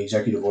signing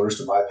executive orders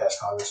to bypass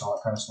Congress and all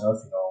that kind of stuff.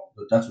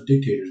 That's what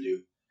dictators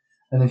do.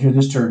 And then here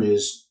this turd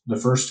is the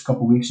first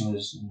couple weeks in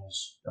his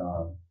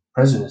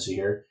presidency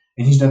here,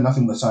 and he's done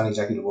nothing but sign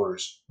executive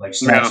orders, like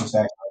stacks Yeah. and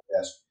stacks on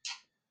his desk.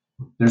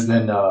 There's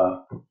been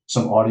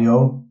some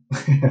audio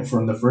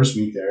from the first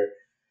week there.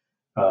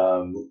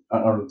 I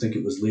don't think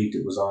it was leaked.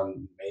 It was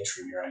on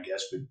mainstream here, I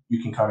guess. But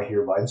you can kind of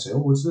hear Biden say, "Oh,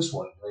 what's this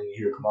one?" And then you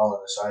hear Kamala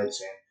on the side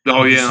saying, Oh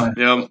 "Oh, just yeah. sign it.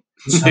 Yeah.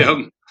 Just sign it."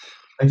 Yeah.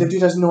 Like that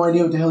dude has no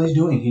idea what the hell he's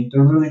doing.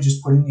 They're really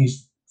just putting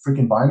these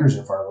freaking binders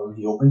in front of him.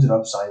 He opens it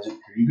up, signs it.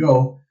 Here you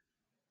go.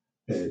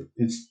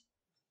 It's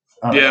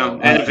I don't Yeah. know.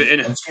 And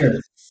if I'm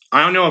scared.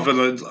 I don't know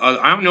if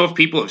I don't know if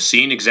people have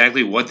seen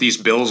exactly what these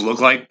bills look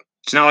like.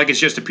 It's not like it's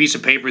just a piece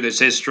of paper that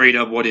says straight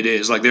up what it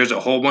is. Like there's a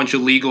whole bunch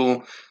of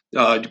legal,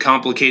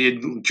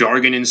 complicated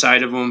jargon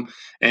inside of them,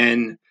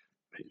 and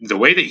the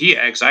way that he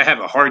acts, I have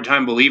a hard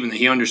time believing that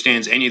he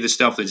understands any of the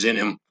stuff that's in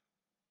him.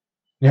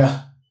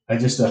 Yeah, I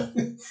just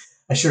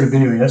I shared a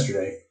video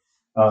yesterday.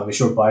 They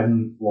showed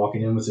Biden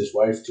walking in with his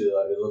wife to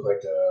it looked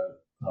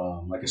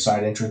like a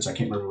side entrance. I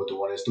can't remember what the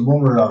one is. The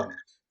one where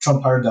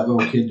Trump hired that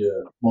little kid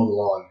to mow the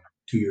lawn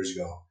 2 years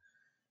ago.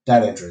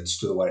 That entrance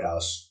to the White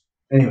House.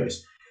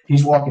 Anyways,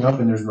 he's walking up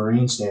and there's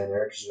Marines standing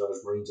there because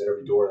there's Marines at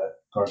every door that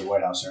guard the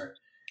White House there.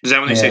 Is that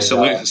when they say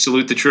And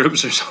salute the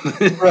troops or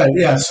something? right,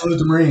 yeah, salute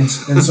the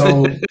Marines. And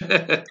so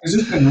because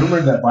it's been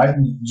rumored that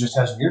Biden just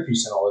has an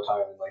earpiece in all the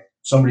time, and like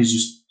somebody's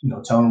just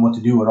telling him what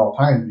to do at all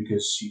times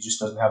because he just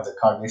doesn't have the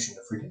cognition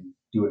to freaking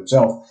do it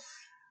himself.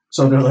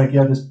 So they're like,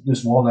 yeah,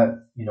 this walnut,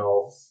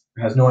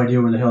 has no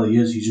idea where the hell he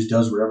is. He just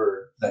does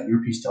whatever that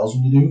earpiece tells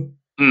him to do.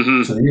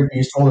 Hmm. So the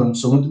earpiece told him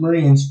salute the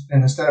Marines,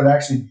 and instead of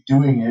actually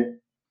doing it,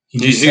 he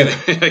He, just he said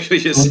it. actually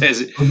just Salute,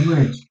 says it. salute the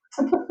Marines.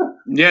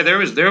 Yeah,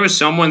 there was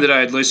someone that I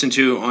had listened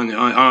to on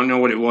I don't know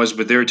what it was,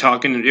 but they were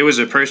talking. It was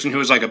a person who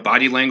was like a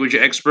body language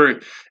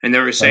expert, and they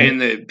were Right? saying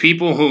that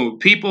people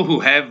who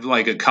have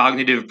like a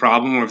cognitive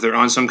problem, or if they're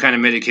on some kind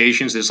of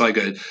medications, that's like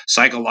a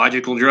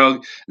psychological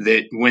drug,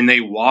 that when they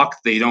walk,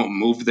 they don't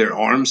move their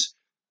arms.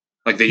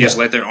 Like they just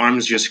Yeah. let their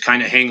arms just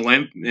kind of hang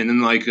limp, and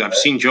then like I've Right?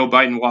 seen Joe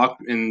Biden walk,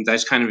 and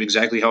that's kind of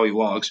exactly how he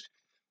walks.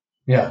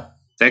 Yeah.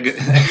 That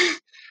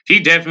he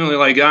definitely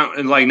like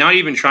not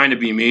even trying to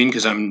be mean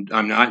because I'm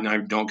not, and I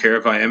don't care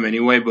if I am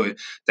anyway. But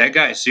that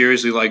guy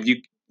seriously, like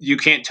you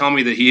can't tell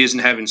me that he isn't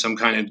having some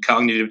kind of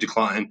cognitive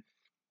decline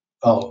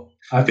Oh,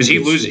 I because think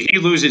he it's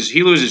loses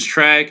he loses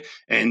track,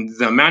 and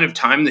the amount of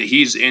time that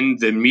he's in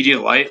the media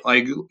light.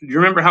 Like you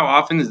remember how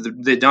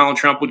often that Donald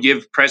Trump would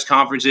give press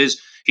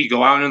conferences? He'd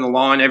go out on the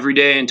lawn every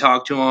day and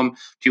talk to them.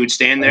 He would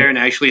stand there right. and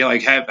actually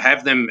like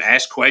have them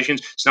ask questions.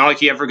 It's not like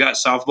he ever got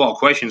softball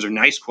questions or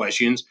nice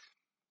questions,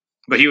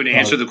 but he would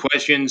answer Oh, the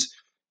questions.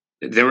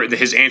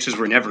 His answers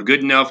were never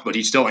good enough, but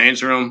he'd still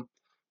answer them.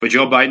 But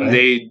Joe Biden,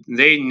 right.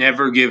 they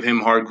never give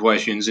him hard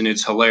questions, and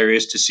it's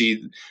hilarious to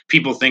see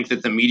people think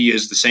that the media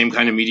is the same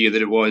kind of media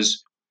that it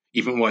was.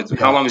 Even what?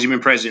 How Yeah. long has he been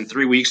president?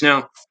 3 weeks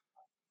now.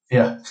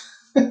 Yeah.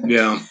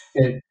 Yeah,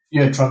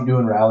 You had Trump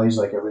doing rallies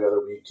like every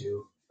other week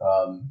too.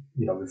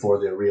 Before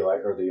the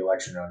reelect or the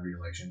election, not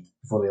re-election,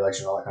 before the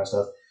election, all that kind of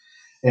stuff.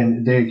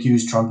 And they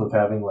accused Trump of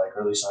having like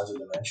early signs of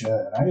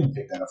dementia, and I didn't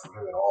pick that up from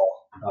him at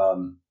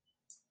all.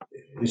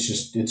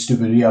 It's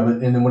stupid. Yeah, but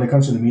and then when it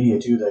comes to the media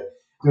too, that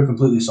they're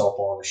completely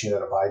softballing the shit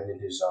out of Biden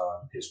and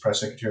his press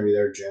secretary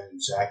there, Jen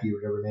Psaki,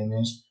 whatever her name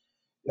is.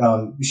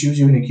 She was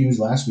even accused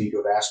last week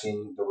of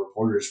asking the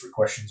reporters for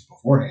questions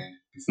beforehand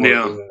before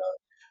Yeah. doing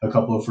a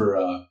couple of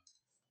her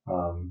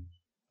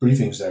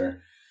briefings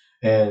there,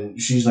 and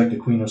she's like the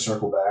queen of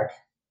circle back.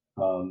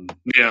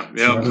 Yeah.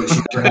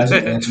 She never has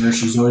an answer.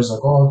 She's always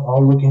like, "Oh,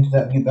 I'll look into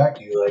that and get back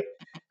to you." Like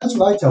that's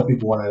what I tell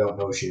people when I don't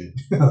know shit.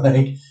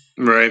 like,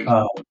 Right.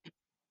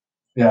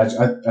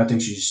 yeah, I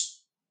think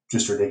she's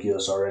just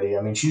ridiculous already.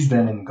 I mean, she's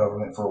been in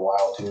government for a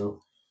while too.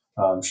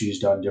 She's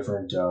done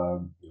different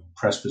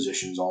press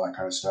positions, all that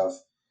kind of stuff.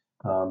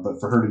 But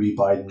for her to be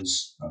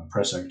Biden's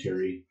press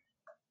secretary,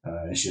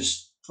 it's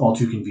just all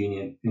too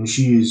convenient. And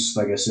she is,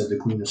 like I said, the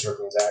queen of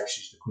circling back.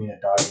 She's the queen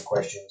at dodging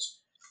questions.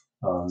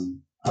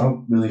 I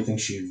don't really think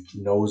she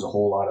knows a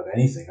whole lot of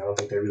anything. I don't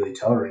think they really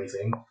tell her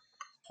anything.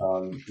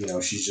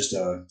 She's just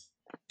a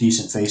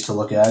decent face to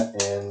look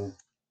at, and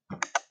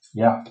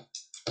yeah,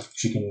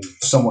 she can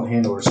somewhat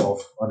handle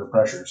herself under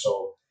pressure.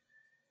 So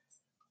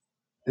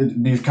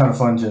it'd be kind of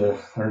fun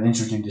or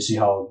interesting to see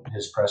how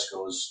his press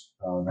goes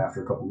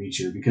after a couple weeks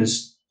here,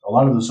 because a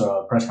lot of those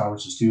press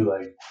conferences too,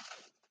 like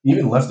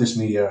even leftist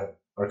media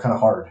are kind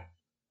of hard.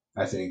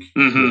 I think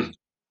Mm-hmm. with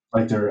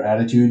like their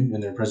attitude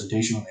and their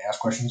presentation when they ask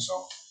questions.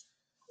 So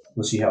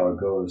we'll see how it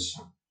goes.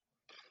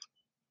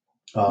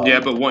 Yeah,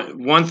 but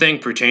one thing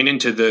pertaining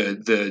to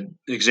the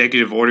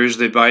executive orders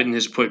that Biden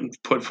has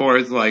put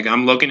forth, like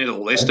I'm looking at a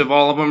list Right? of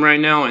all of them right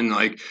now, and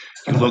like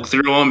you look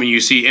through them and you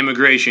see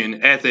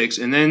immigration, ethics,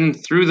 and then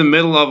through the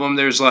middle of them,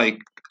 there's like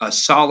a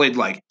solid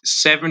like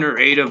 7 or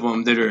 8 of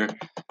them that are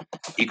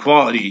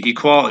equality,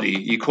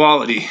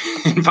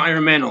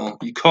 environmental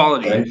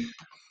equality. Right?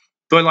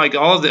 But like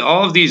all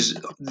of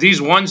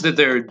these ones that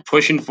they're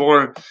pushing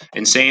for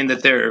and saying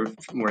that they're,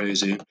 where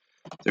is it?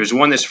 There's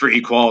one that's for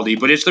equality,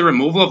 but it's the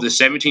removal of the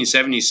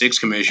 1776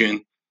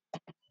 Commission,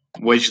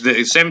 which the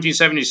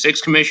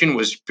 1776 Commission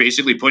was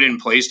basically put in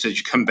place to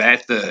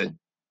combat the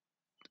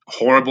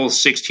horrible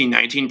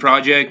 1619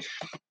 project.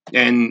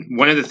 And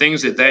one of the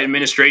things that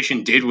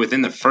administration did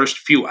within the first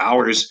few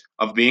hours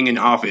of being in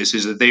office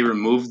is that they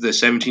removed the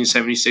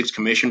 1776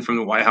 Commission from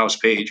the White House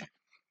page,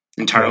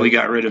 entirely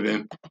Right? got rid of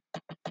it.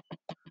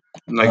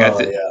 Like Oh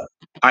yeah.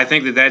 I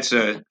think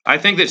that I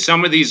think that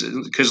some of these,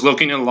 because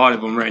looking at a lot of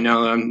them right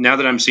now, now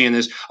that I'm seeing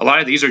this, a lot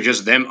of these are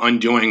just them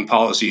undoing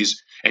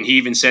policies. And he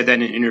even said that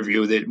in an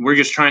interview that we're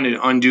just trying to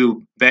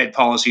undo bad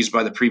policies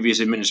by the previous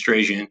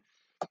administration.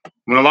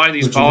 When a lot of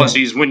these Which again,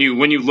 policies, when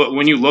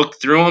you look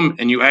through them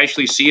and you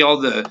actually see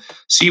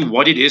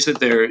what it is that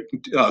they're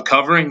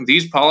covering,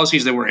 these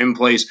policies that were in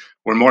place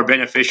were more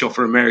beneficial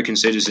for American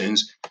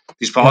citizens.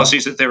 These yeah,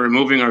 policies that they're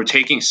removing are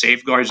taking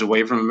safeguards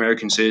away from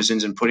American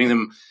citizens and putting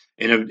them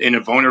in a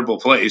vulnerable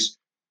place.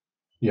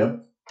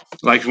 yep.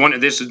 Like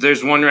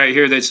there's one right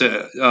here that's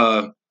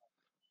the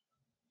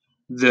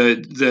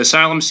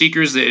asylum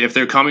seekers that if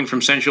they're coming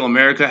from Central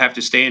America have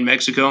to stay in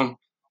Mexico.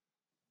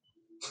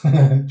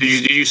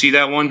 Did you see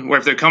that one? Where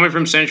if they're coming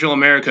from Central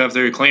America, if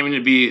they're claiming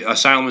to be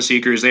asylum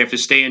seekers, they have to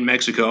stay in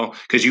Mexico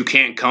because you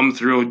can't go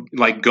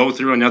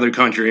through another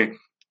country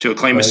to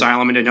claim right,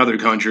 asylum in another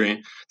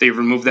country. They've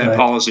removed that right.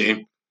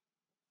 policy.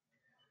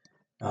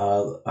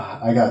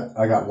 I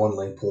got one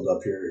link pulled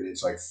up here, and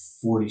it's like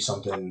 40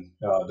 something.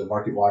 The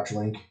Market Watch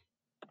link.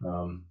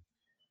 Um,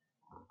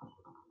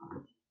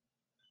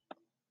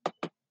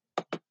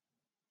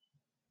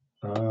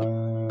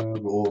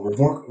 will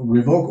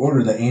revoke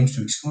order that aims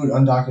to exclude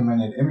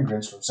undocumented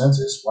immigrants from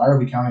census. Why are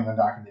we counting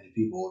undocumented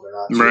people? They're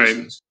not Right.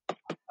 citizens.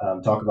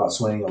 Talk about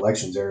swaying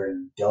elections there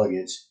and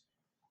delegates.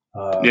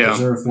 Yeah.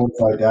 Preserve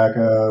fortified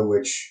DACA,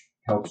 which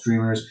helps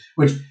dreamers.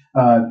 Which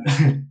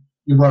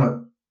you brought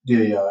up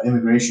the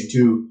immigration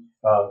too.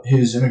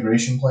 His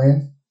immigration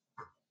plan,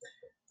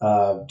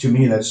 to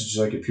me, that's just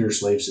like a pure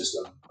slave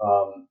system.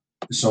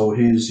 So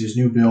his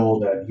new bill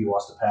that he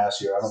wants to pass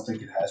here, I don't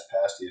think it has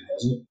passed yet,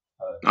 has it?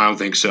 I don't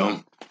think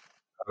so.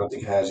 I don't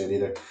think it has yet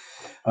either.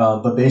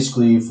 But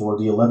basically, for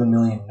the 11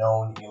 million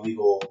known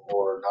illegal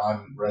or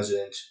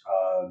non-resident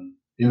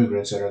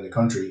immigrants that are in the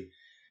country,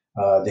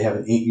 they have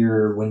an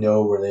 8-year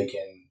window where they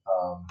can,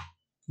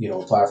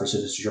 apply for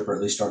citizenship or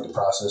at least start the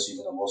process,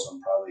 even though most of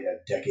them probably had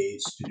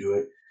decades to do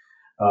it.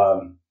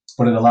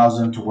 But it allows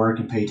them to work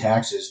and pay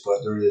taxes,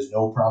 but there is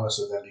no promise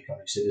of them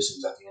becoming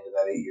citizens at the end of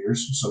that 8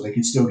 years. So they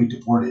can still get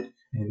deported.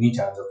 In the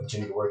meantime, they'll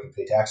continue to work and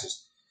pay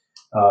taxes.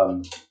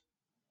 Um,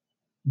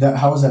 that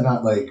how is that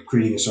not like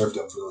creating a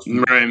serfdom for those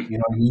people? Right. You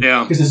know what I mean?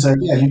 Yeah. Because it's like,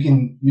 yeah, you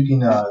can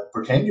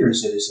pretend you're a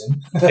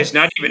citizen, It's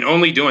not even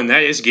only doing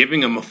that; it's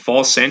giving them a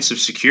false sense of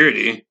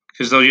security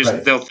because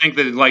right? they'll think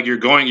that like you're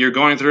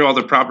going through all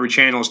the proper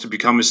channels to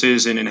become a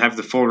citizen and have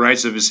the full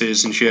rights of a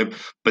citizenship,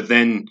 but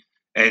then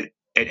at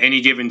at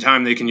any given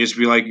time they can just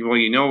be like, well,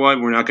 you know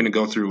what, we're not going to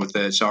go through with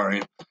that.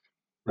 Sorry.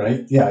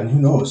 Right? Yeah, and who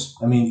knows?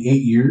 I mean,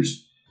 8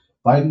 years.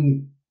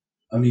 Biden.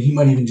 I mean, he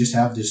might even just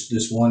have this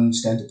one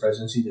stint of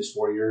presidency, this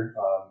 4-year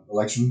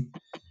election,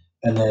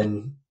 and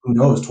then who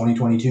knows?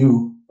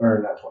 2022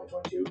 or not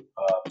 2022,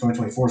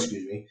 2024.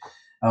 Excuse me.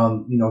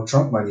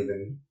 Trump might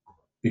even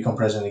become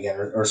president again,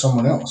 or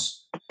someone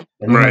else.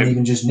 And they might Right.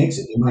 even just nix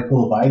it. They might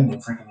pull a Biden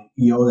and freaking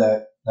EO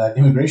that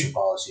immigration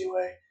policy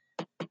away.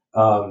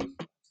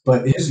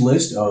 But his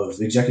list of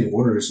executive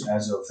orders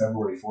as of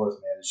February 4th,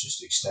 man, is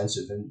just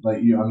extensive. And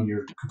like you, I mean,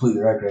 you're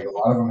completely right, Greg. A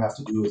lot of them have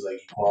to do with like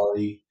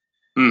equality,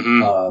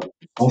 Mm-hmm. uh,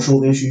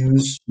 social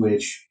issues,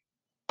 which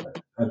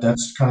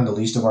that's kind of the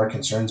least of our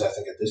concerns, I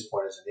think, at this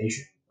point as a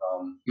nation.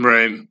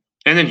 Right.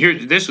 And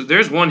then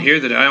there's one here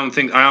that I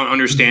don't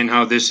understand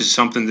how this is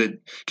something that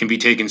can be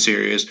taken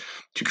serious.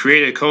 To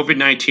create a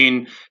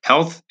COVID-19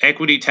 health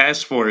equity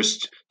task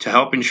force to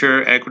help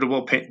ensure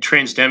equitable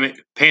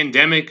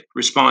pandemic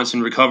response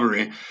and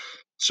recovery.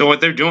 So what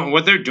they're doing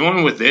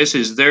with this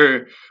is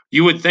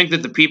you would think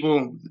that the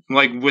people,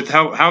 like with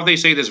how they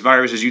say this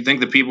virus is, you think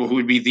the people who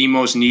would be the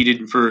most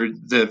needed for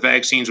the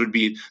vaccines would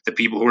be the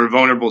people who are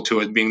vulnerable to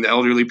it, being the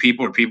elderly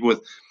people or people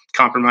with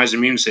compromised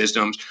immune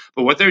systems.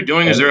 But what they're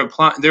doing is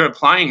Right? they're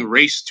applying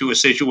race to a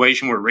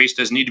situation where race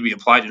doesn't need to be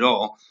applied at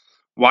all.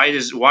 Why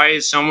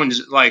is someone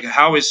like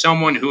how is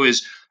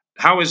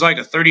like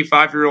a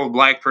 35-year-old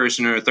black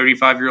person or a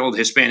 35-year-old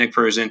Hispanic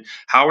person,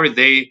 how are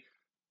they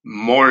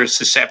more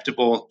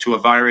susceptible to a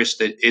virus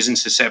that isn't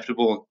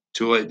susceptible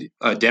to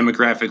a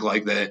demographic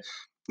like that?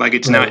 Like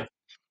it's Right.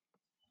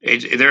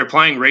 not. They're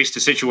applying race to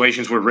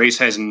situations where race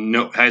has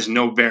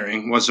no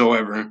bearing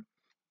whatsoever,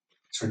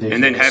 It's and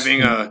then ridiculous.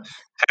 And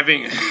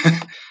having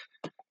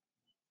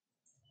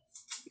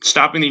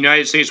stopping the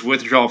United States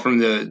withdrawal from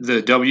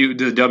the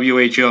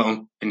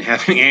WHO and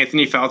having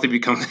Anthony Fauci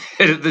become the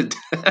head of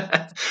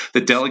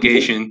the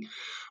delegation. dear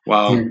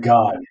Wow.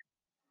 God,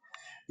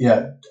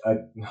 yeah,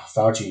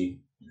 Fauci,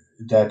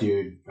 that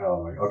dude.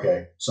 Oh my.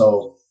 Okay,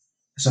 so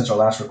since our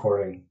last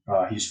recording,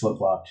 he's flip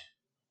flopped.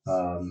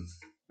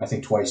 I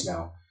think twice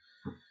now.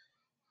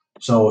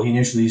 So he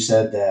initially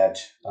said that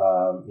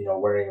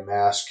wearing a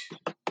mask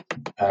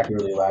back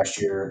early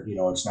last year,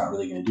 it's not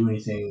really going to do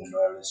anything. There's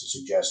no evidence to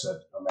suggest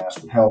that a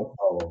mask would help.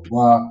 Blah blah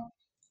blah.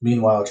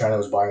 Meanwhile, China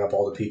was buying up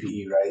all the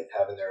PPE, right?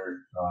 Having their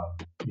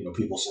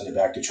people send it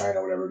back to China,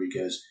 or whatever,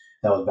 because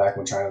that was back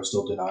when China was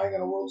still denying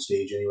on a world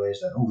stage, anyways,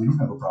 that we don't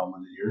have a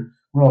problem with it here.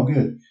 We're all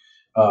good.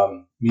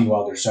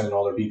 Meanwhile, they're sending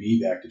all their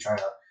PPE back to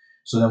China.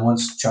 So then,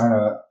 once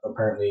China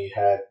apparently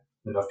had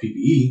enough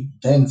PPE,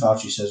 then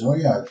Fauci says, "Oh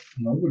yeah, it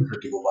wouldn't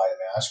hurt to go buy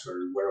a mask or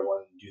wear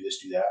one, do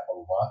this, do that,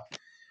 blah blah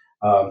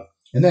blah."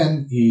 And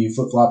then he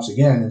flip flops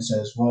again and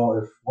says, "Well,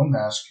 if one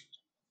mask,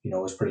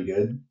 is pretty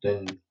good,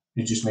 then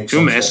it just makes Two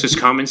sense masks that is two."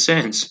 common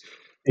sense.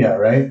 Yeah,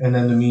 right. And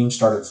then the meme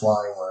started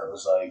flying where it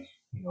was like,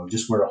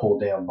 just wear a whole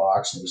damn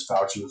box. And it was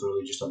Fauci with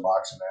literally just a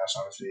box of masks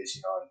on his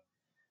face,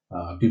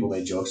 And people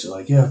made jokes that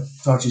like, yeah,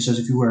 Fauci says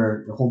if you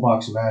wear a whole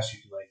box of masks,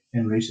 you can like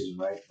end racism,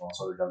 right? And all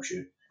this other dumb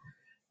shit.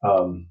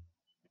 Um,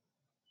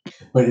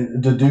 but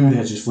the dude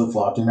has just flip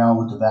flopped, and now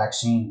with the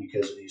vaccine,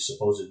 because of these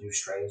supposed new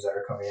strains that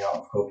are coming out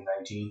of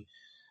COVID-19,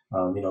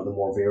 the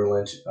more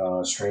virulent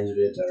strains of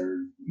it that are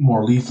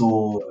more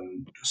lethal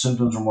and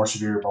symptoms are more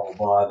severe, blah, blah,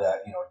 blah,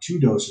 that, two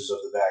doses of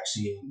the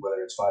vaccine,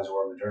 whether it's Pfizer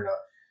or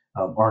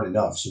Moderna, aren't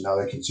enough. So now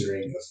they're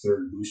considering a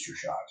third booster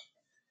shot,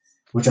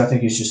 which I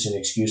think is just an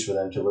excuse for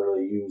them to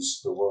literally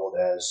use the world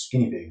as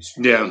guinea pigs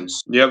Yeah.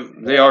 because Yep.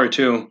 They are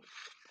too.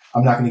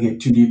 I'm not going to get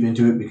too deep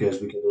into it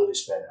because we could literally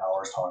spend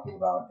hours talking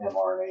about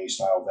mRNA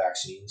style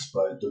vaccines,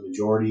 but the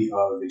majority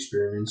of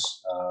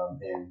experiments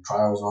and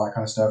trials and all that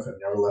kind of stuff have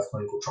never left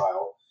clinical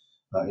trial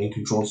in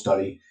controlled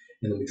study,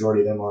 and the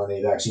majority of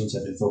mRNA vaccines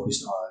have been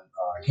focused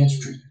on cancer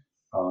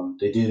treatment.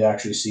 They did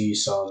actually see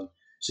some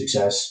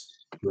success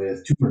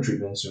with tumor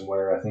treatments, and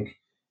where I think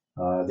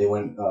they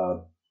went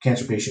some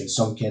cancer patients,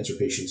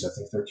 I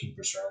think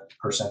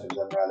 13% of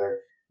them rather,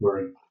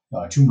 were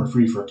tumor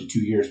free for up to 2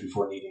 years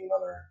before needing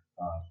another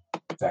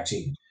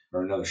vaccine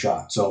or another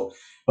shot. So,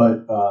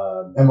 but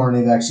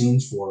mRNA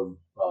vaccines for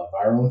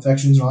viral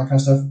infections and all that kind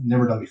of stuff,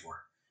 never done before.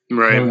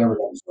 Right. Never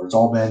done before. It's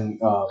all been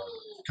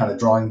kind of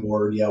drawing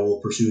board. Yeah,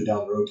 we'll pursue it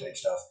down the road type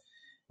stuff.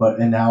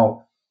 And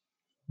now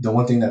the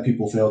one thing that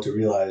people fail to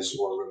realize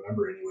or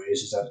remember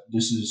anyways is that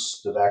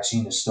the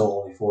vaccine is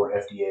still only for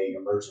FDA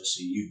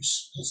emergency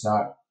use. It's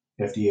not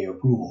FDA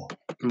approval.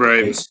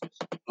 Right. It's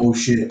oh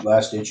shit,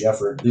 last ditch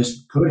effort.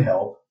 This could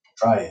help.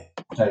 Try it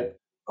type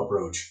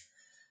approach.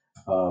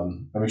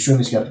 I'm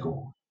extremely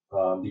skeptical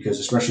because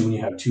especially when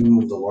you have two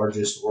of the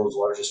world's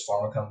largest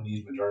pharma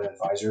companies, Moderna and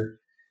Pfizer,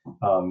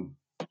 um,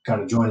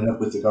 kind of joining up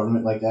with the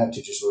government like that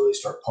to just really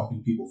start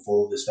pumping people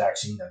full of this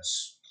vaccine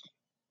that's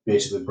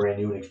basically brand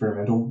new and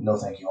experimental. No,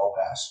 thank you. I'll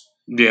pass.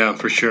 Yeah,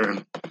 for sure.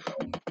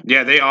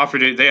 Yeah, they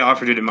offered it. They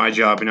offered it at my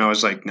job, and I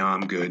was like, "No,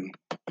 I'm good."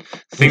 Yeah.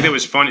 The thing that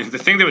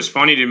was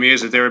funny to me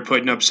is that they were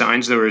putting up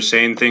signs that were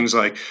saying things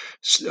like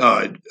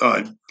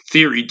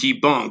 "theory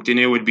debunked," and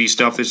it would be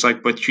stuff that's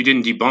like, "But you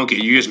didn't debunk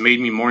it. You just made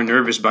me more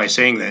nervous by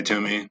saying that to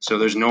me." So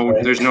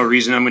Right. there's no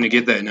reason I'm going to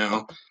get that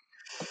now.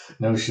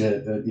 No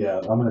shit. Yeah,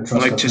 I'm gonna trust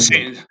Like the to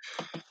freaking.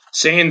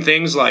 saying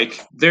things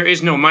like there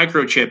is no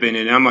microchip in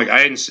it. And I'm like,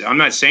 I'm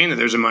not saying that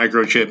there's a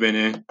microchip in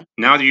it.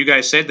 Now that you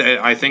guys said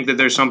that, I think that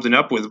there's something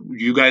up with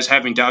you guys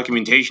having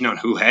documentation on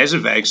who has a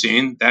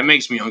vaccine. That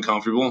makes me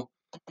uncomfortable.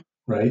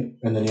 right?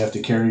 And then you have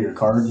to carry your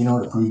card,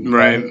 to prove you have it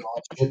Right. and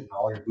all that shit and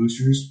all your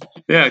boosters.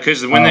 Yeah,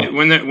 because Um,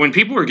 when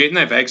people were getting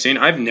that vaccine,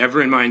 I've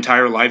never in my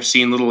entire life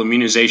seen little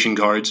immunization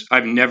cards.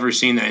 I've never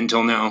seen that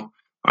until now.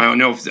 I don't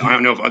know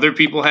if other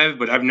people have,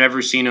 but I've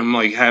never seen them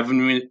like have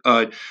an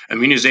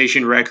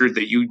immunization record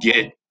that you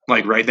get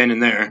like right then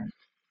and there.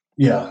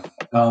 yeah,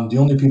 the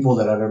only people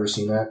that I've ever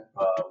seen that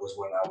was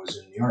when I was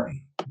in the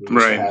army. We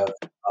used to Right.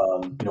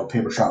 have,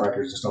 paper shot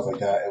records and stuff like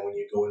that. And when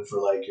you go in for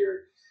like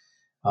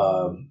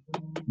um,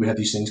 we had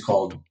these things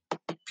called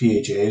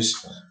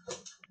PHAs,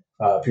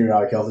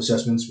 periodic health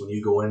assessments. When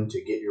you go in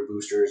to get your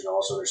boosters and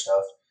all this other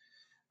stuff.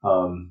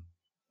 Um,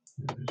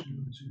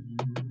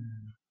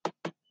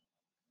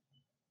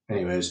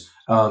 anyways,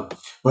 but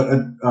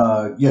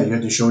yeah, you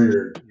had to show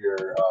your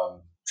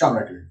shot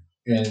record,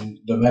 and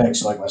the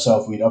medics like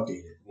myself, we'd update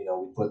it. We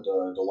put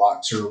the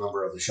lot serial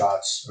number of the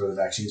shots or the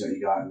vaccines that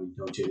you got, and we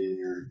notate it in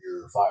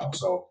your file.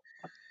 So,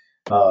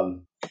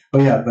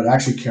 but yeah, but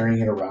actually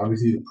carrying it around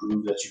with you to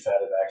prove that you've had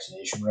a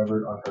vaccination,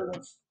 whatever, unheard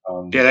of.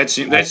 Yeah, I,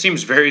 that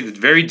seems very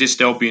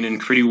dystopian and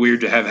pretty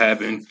weird to have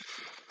happen.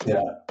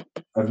 yeah,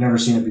 I've never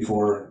seen it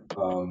before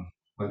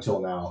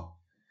until now.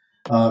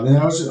 And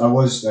I just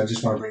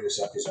want to bring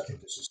this up because I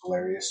think this is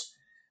hilarious.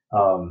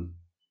 Um,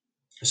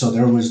 so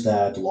there was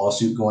that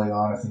lawsuit going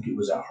on. I think it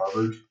was at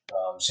Harvard,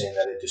 saying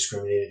that it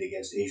discriminated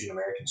against Asian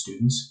American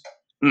students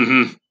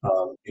Hmm.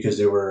 because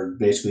they were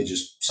basically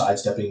just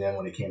sidestepping them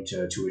when it came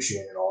to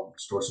tuition and all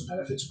sorts of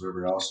benefits and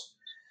whatever else.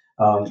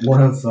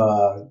 One of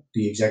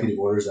the executive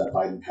orders that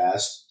Biden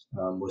passed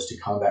was to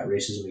combat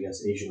racism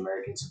against Asian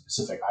Americans and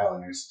Pacific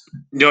Islanders.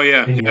 Oh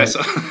yeah, And yeah. yet,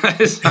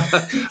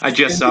 I just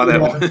and saw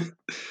that yet, one.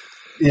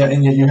 yeah,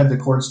 and yet you had the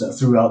courts that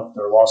threw out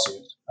their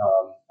lawsuit.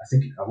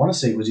 I want to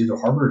say it was either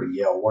Harvard or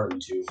Yale, one of the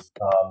two.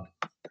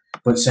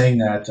 But saying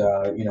that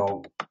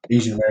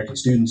Asian American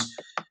students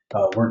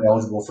weren't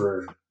eligible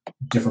for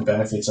different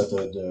benefits that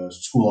the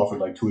school offered,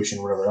 like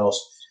tuition, whatever else,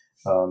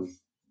 um,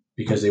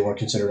 because they weren't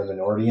considered a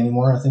minority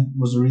anymore. I think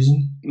was the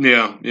reason.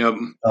 Yeah, yeah.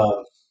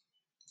 Uh,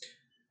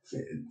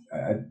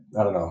 I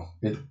don't know.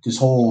 This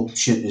whole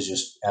shit is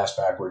just ass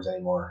backwards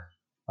anymore.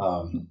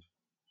 Um,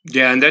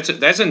 Yeah, and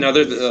that's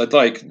another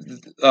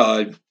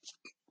uh,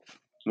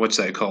 what's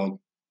that called?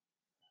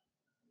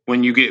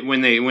 When you get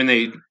when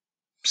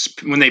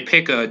they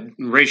pick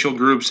racial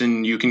groups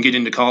and you can get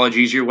into college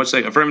easier. What's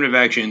that affirmative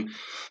action?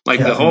 Like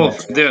yeah, affirmative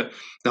action.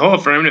 the whole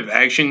affirmative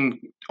action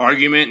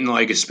argument, and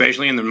like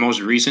especially in the most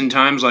recent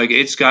times, like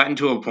it's gotten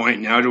to a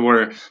point now to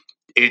where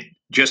it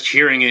just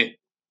hearing it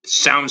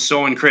sounds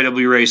so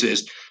incredibly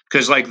racist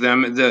because like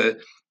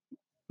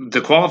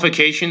the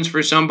qualifications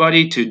for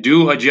somebody to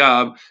do a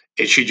job,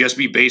 it should just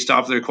be based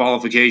off their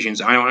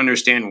qualifications. I don't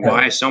understand Right,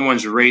 why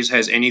someone's race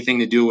has anything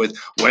to do with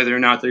whether or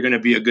not they're going to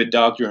be a good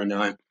doctor or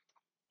not.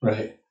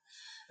 right.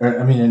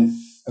 I mean, and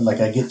like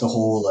I get the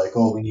whole like,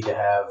 oh, we need to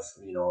have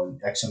an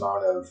X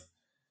amount of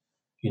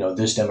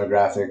this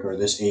demographic or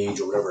this age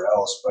or whatever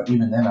else. But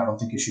even then, I don't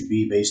think it should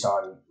be based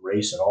on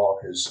race at all.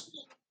 Because,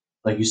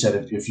 like you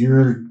said, if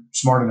you're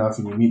smart enough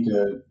and you meet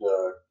the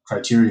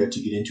criteria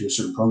to get into a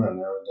certain program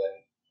there, then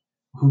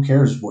who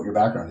cares what your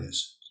background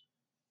is?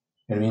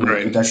 You know what I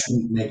mean, Right. that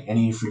shouldn't make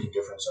any freaking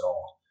difference at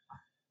all.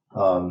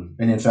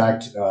 And in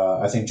fact,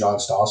 I think John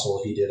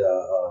Stossel, he did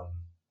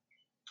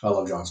I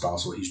love John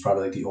Stossel. He's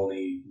probably like the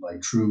only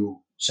like true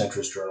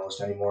centrist journalist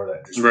anymore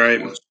that just Right.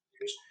 reports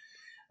news.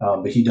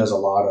 But he does a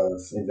lot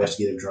of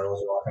investigative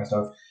journalism and all that kind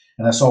of stuff.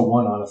 And I saw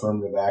one on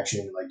affirmative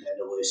action, like the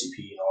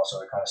NAACP and all this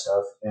other kind of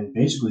stuff. And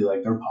basically,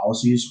 like their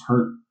policies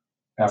hurt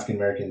African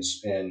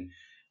Americans and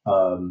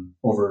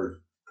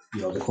over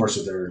the course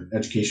of their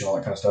education, all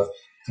that kind of stuff.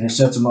 And it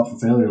sets them up for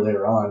failure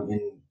later on.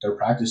 And their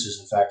practices,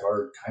 in fact,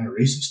 are kind of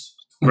racist.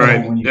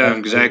 Right. When you Yeah,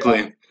 actually break it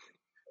exactly.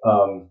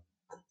 down,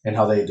 and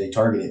how they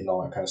target it and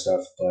all that kind of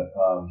stuff. But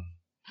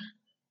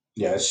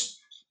yeah, it's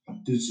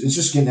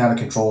just getting out of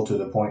control to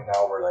the point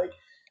now where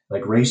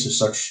like race is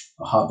such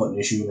a hot button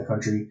issue in the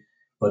country,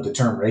 but the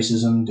term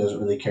racism doesn't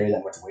really carry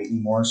that much weight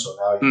anymore. So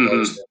now you've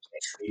noticed Hmm. that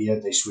in media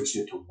they switched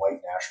it to white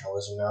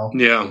nationalism now,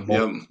 Yeah. or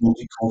Yeah.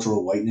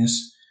 multicultural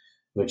whiteness.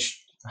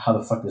 Which how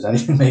the fuck does that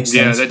even make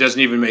Yeah. That sense?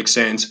 doesn't even make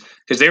sense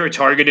because they were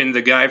targeting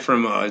the guy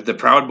from the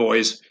Proud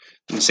Boys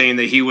and saying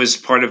that he was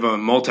part of a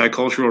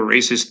multicultural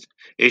racist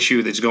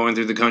issue that's going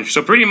through the country.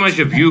 So pretty much,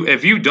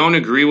 if you don't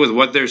agree with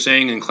what they're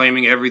saying and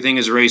claiming everything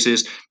is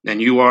racist, and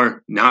you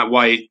are not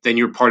white, then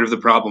you're part of the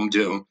problem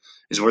too.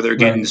 Is where they're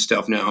getting Right? the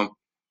stuff now.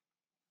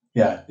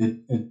 Yeah.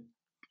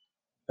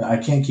 I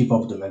can't keep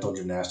up with the mental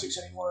gymnastics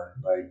anymore.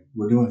 Like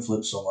we're doing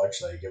flips so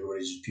much, like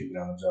everybody's just puking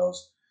on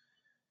themselves.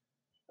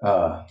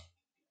 Uh,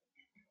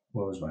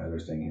 what was my other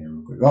thing here,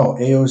 real quick? Oh,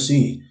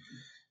 AOC.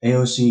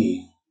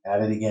 AOC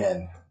at it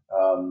again.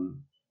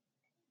 Um,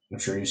 I'm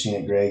sure you've seen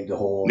it, Greg. The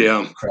whole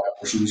Yeah. crap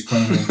where she was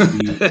claiming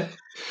to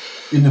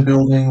be in the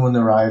building when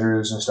the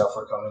rioters and stuff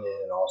were coming in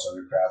and all this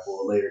other crap.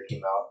 Well, it later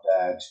came out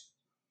that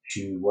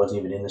she wasn't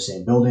even in the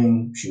same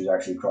building. She was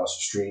actually across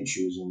the street.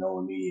 She was in no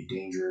immediate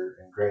danger.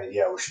 And granted,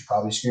 yeah, was she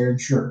probably scared?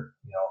 Sure,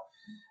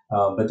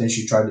 but then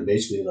she tried to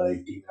basically like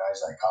demonize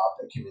that cop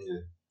that came in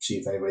to see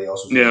if anybody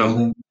else was in the Yeah.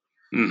 building.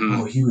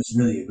 Mm-hmm. Oh, he was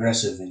really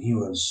aggressive, and he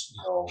was,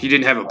 He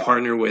didn't have a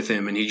partner with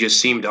him, and he just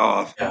seemed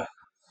off. yeah.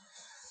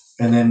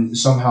 And then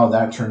somehow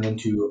that turned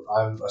into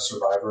I'm a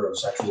survivor of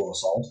sexual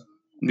assault.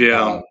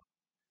 Yeah.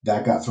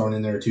 That got thrown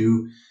in there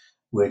too,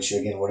 which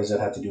again, what does that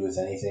have to do with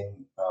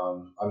anything?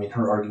 I mean,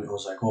 her argument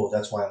was like, oh,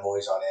 that's why I'm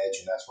always on edge,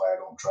 and that's why I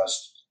don't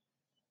trust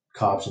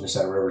cops in the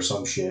side river,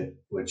 some shit.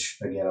 Which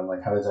again, I'm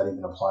like, how does that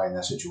even apply in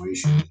that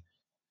situation?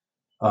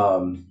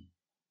 Um,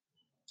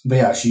 but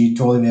yeah, she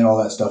totally made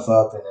all that stuff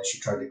up, and then she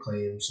tried to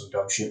claim some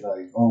dumb shit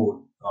like,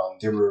 oh,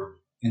 they were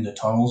in the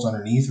tunnels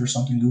underneath or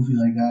something goofy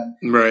like that.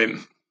 Right.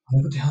 I'm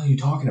like, what the hell are you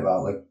talking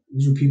about? Like,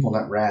 these are people,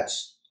 not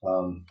rats.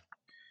 And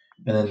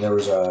then there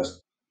was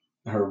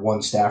her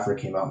one staffer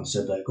came out and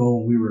said like,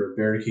 oh, we were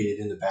barricaded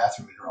in the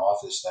bathroom in her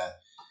office. That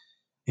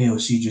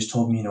AOC just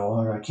told me,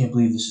 oh, I can't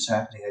believe this is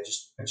happening. I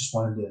just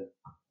wanted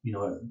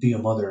to, be a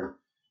mother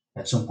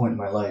at some point in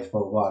my life.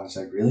 Blah blah blah. And it's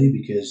like, really?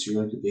 Because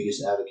you're like the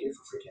biggest advocate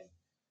for freaking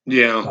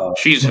Yeah.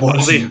 She's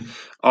abortion.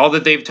 all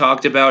that they've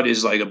talked about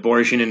is like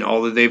abortion, and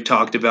all that they've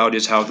talked about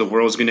is how the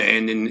world's going to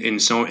end in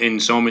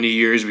so many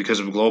years because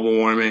of global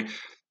warming.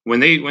 When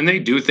they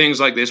do things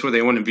like this where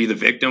they want to be the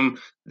victim,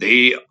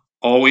 they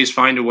always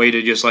find a way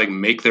to just like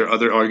make their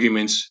other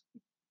arguments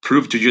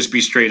prove to just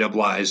be straight up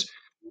lies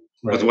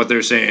with Right, what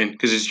they're saying,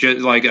 because it's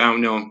just like, I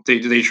don't know, they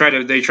try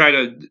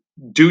to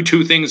do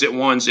two things at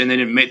once and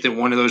then admit that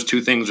one of those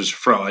two things was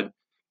fraud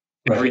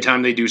every right.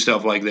 time they do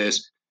stuff like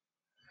this.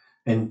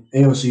 And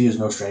AOC is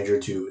no stranger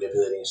to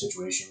manipulating a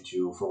situation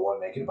to, for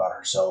one, make it about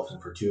herself,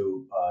 and for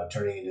two,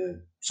 turning into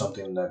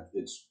something that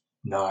it's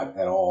not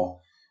at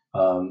all,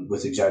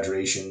 with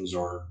exaggerations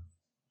or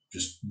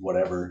just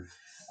whatever.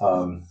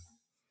 Um,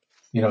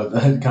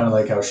 kind of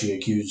like how she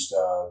accused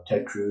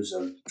Ted Cruz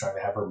of trying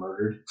to have her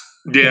murdered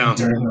Yeah,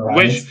 during the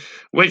which riots.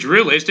 which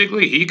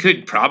realistically he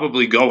could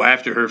probably go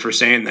after her for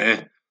saying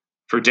that,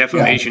 for Yeah,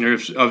 defamation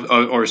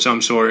or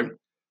some sort.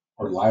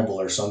 or libel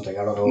or something.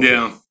 I don't know if it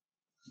Yeah,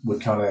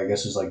 would count, I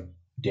guess, as like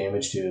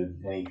damage to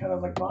any kind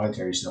of like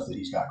monetary stuff that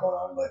he's got going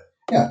on. But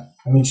yeah,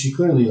 I mean, she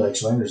clearly like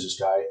slanders this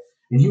guy,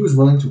 and he was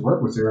willing to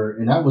work with her,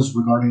 and that was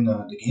regarding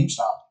the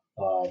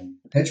GameStop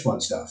hedge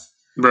fund stuff.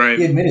 He right,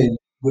 admitted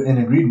and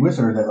agreed with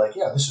her that like,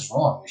 yeah, this is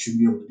wrong. They shouldn't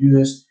be able to do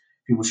this.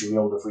 People should be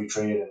able to free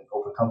trade and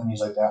open companies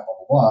like that. Blah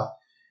blah blah.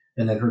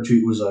 And then her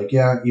tweet was like,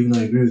 yeah, even though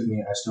you agree with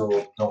me, I still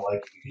don't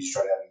like you because you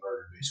tried to have me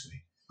murdered,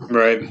 basically.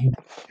 right. And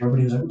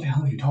everybody was like, what the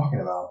hell are you talking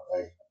about?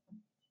 Like,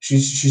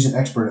 she's an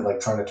expert at like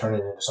trying to turn it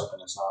into something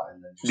it's not,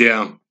 and then just like,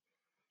 Yeah,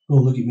 oh,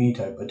 look at me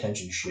type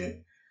attention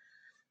shit.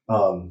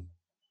 Um,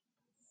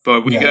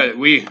 but we yeah, got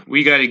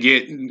we got to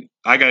get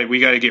we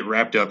got to get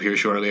wrapped up here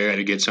shortly. I got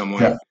to get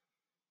somewhere. yeah,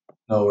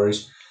 no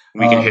worries.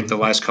 We can hit the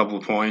last couple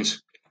of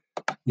points.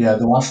 Yeah,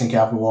 the Washington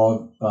Capitol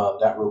wall,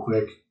 that real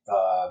quick,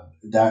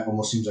 that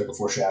almost seems like a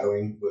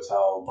foreshadowing with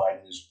how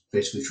Biden is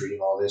basically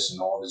treating all this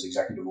and all of his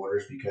executive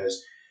orders,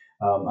 because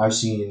I've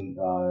seen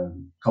a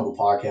couple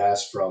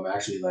podcasts from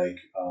actually like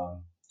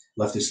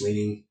leftist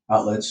leaning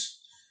outlets,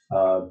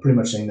 pretty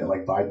much saying that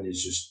like Biden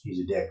is just, he's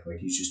a dick. Like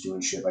he's just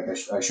doing shit. Like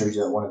I showed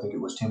you that one, I think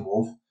it was Tim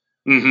Wolf.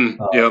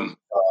 Mm-hmm. Uh, Yep.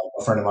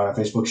 a friend of mine on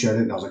Facebook shared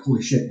it, and I was like,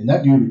 holy shit. And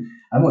that dude,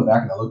 I went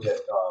back and I looked at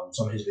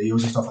some of his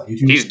videos and stuff on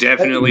YouTube. He's That dude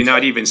definitely is not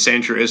like, even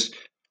centrist.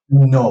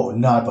 no,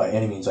 not by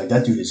any means. Like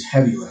that dude is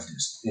heavy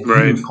leftist, and he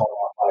Right. was calling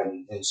out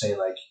Biden and saying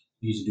like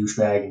he's a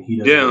douchebag and he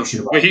doesn't give a Yeah, shit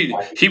about but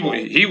black people.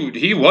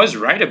 he was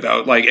right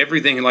about like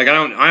everything. Like I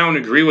don't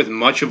agree with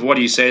much of what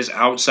he says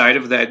outside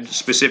of that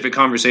specific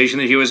conversation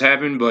that he was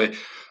having. But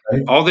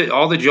Right, all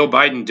that Joe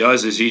Biden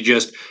does is he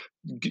just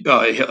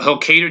he'll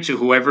cater to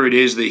whoever it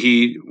is that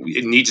he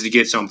needs to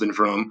get something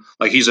from.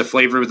 Like he's a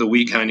flavor of the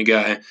week kind of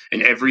guy,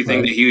 and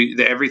everything right,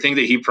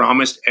 that he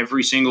promised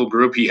every single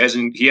group he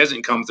hasn't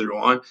come through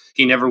on.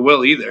 He never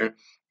will either.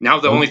 Now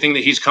the only nope, thing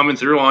that he's coming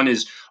through on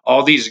is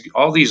all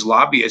these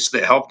lobbyists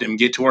that helped him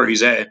get to where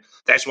he's at.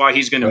 That's why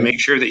he's going to right, make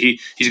sure that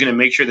he's going to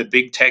make sure that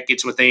big tech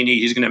gets what they need.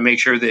 He's going to make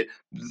sure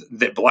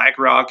that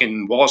BlackRock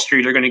and Wall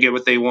Street are going to get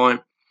what they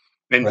want.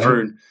 And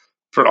right.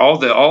 for all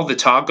the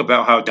talk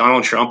about how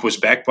Donald Trump was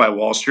backed by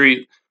Wall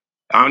Street,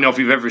 I don't know if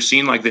you've ever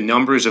seen like the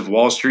numbers of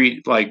Wall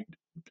Street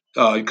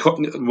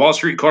Wall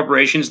Street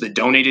corporations that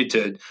donated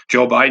to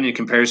Joe Biden in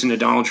comparison to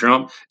Donald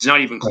Trump. It's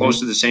not even close Right.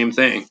 to the same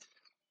thing.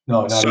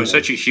 No, not So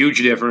such even. a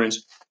huge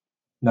difference.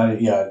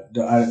 Not yeah.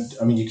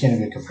 I mean, you can't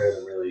even compare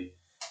them really.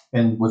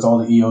 And with all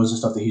the EOs and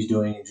stuff that he's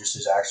doing, and just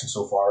his actions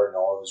so far, and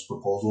all of his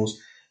proposals,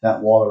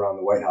 that wall around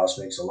the White House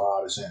makes a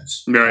lot of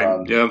sense.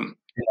 Right. Yep.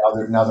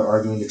 And now they're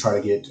arguing to try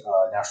to get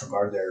National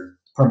Guard there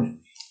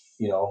permanently.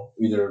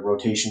 Either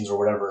rotations or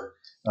whatever.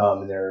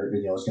 And they're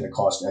it's going to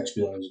cost X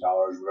billions of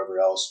dollars, whatever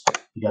else.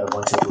 You got a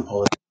bunch of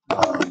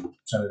Republican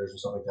senators and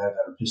stuff like that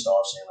that are pissed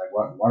off, saying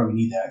like, why do we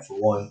need that for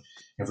one,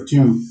 and for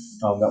two,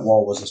 that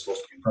wall wasn't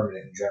supposed to be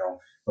permanent in general.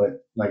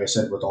 But like I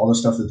said, with all the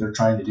stuff that they're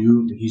trying to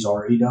do and he's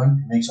already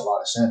done, it makes a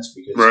lot of sense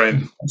because Right.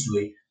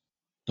 eventually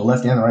the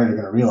left and the right are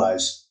going to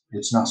realize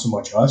it's not so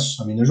much us.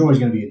 I mean, there's always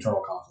going to be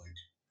internal conflict.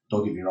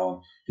 Don't get me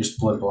wrong, just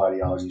political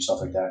ideology,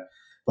 stuff like that.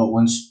 But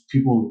once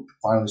people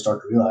finally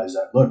start to realize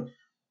that, look,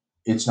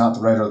 it's not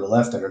the right or the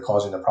left that are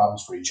causing the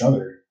problems for each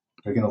other.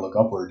 They're going to look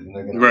upward and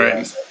they're going to Right.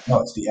 realize that,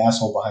 no, it's the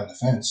asshole behind the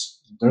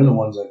fence. They're the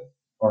ones that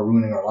are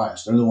ruining our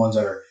lives. They're the ones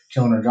that are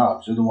killing our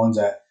jobs. They're the ones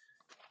that,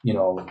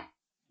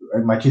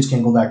 my kids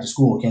can't go back to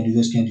school, can't do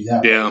this, can't do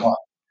that. Yeah. Blah, blah,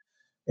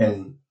 blah.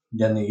 And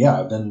then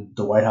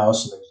the White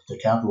House and the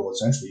Capitol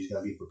essentially is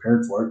going to be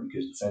prepared for it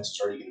because the fence is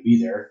already going to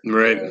be there.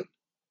 Right.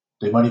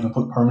 They might even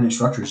put permanent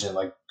structures in,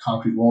 like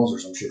concrete walls or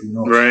some shit. Who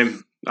knows? Right.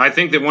 I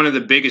think that one of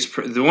the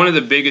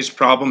biggest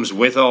problems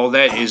with all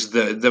that is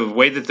the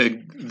way that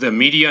the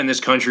media in this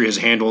country has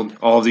handled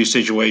all of these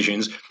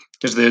situations.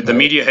 Because the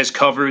media has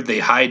covered, they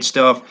hide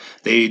stuff,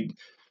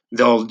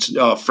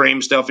 they'll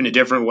frame stuff in a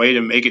different way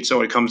to make it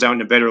so it comes out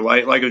in a better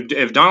light. Like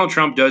if Donald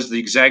Trump does the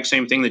exact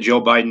same thing that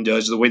Joe Biden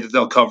does, the way that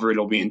they'll cover it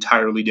will be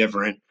entirely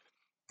different.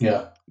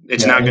 Yeah.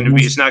 It's not going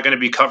to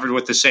be covered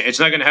with the same. It's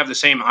not going to have the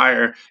same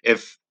ire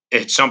if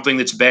it's something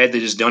that's bad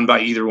that is done by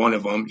either one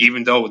of them,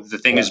 even though the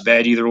thing is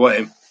bad either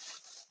way.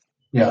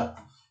 Yeah.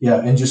 Yeah.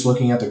 And just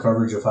looking at the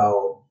coverage of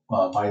how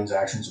Biden's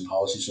actions and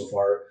policies so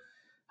far,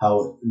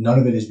 how none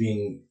of it is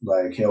being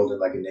like hailed in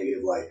like a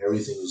negative light.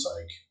 Everything is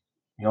like,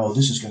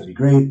 this is going to be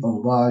great, blah,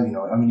 blah, blah.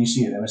 I mean, you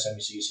see it,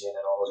 MSNBC,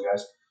 CNN, all those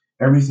guys.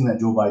 Everything that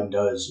Joe Biden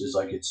does is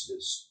like it's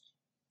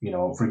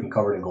freaking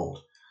covered in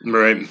gold.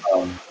 Right.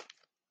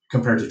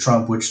 Compared to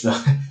Trump, which the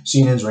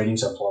CNN's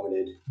ratings have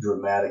plummeted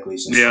dramatically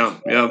since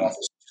office. Which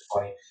is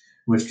funny,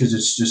 because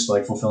it's just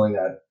like fulfilling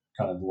that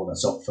kind of that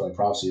self-fulfilling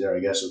prophecy there, I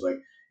guess, of like,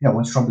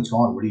 once Trump is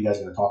gone, what are you guys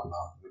going to talk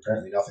about?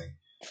 Apparently nothing.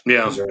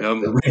 Yeah,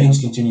 the ratings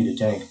continue to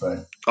tank,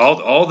 but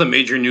all the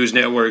major news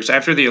networks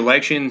after the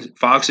election,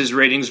 Fox's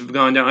ratings have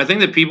gone down. I think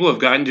that people have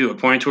gotten to a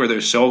point where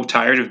they're so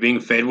tired of being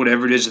fed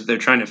whatever it is that they're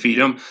trying to feed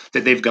them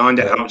that they've gone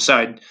to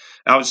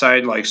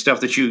outside like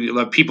stuff that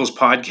like people's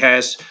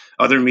podcasts,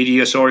 other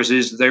media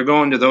sources. They're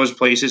going to those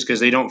places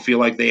because they don't feel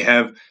like they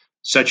have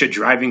such a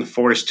driving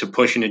force to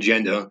push an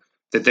agenda,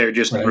 that they're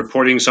just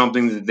reporting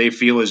something that they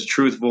feel is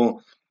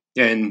truthful.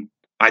 And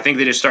I think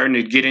that it's starting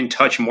to get in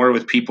touch more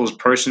with people's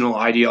personal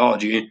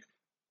ideology.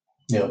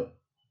 Yeah.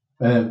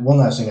 And one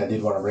last thing I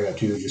did want to bring up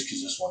too, just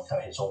because this one kind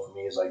of hits home for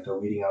me, is like the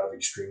weeding out of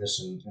extremists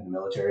in the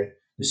military,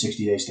 the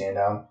 60-day stand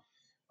down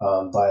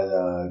by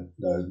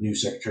the new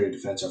Secretary of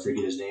Defense. I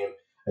forget his name.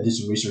 I did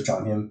some research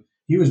on him.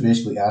 He was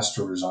basically asked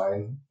to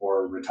resign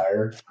or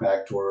retire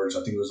back towards,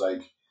 I think it was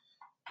like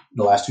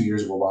the last 2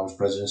 years of Obama's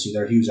presidency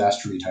there. He was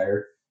asked to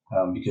retire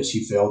because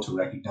he failed to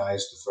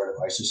recognize the threat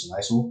of ISIS and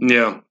ISIL.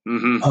 Yeah.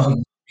 Mm-hmm.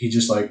 He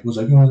just was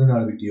like, they're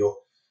not a big deal.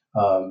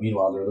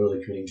 Meanwhile, they're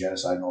literally committing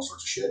genocide and all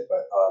sorts of shit.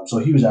 But so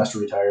he was asked to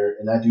retire,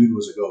 and that dude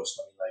was a ghost.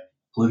 I mean, like,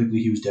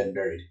 politically, he was dead and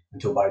buried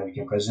until Biden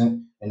became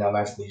president, and now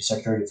magically he's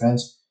Secretary of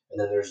Defense. And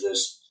then there's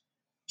this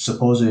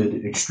supposed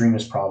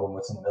extremist problem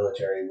within the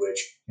military, which,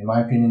 in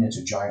my opinion, it's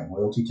a giant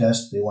loyalty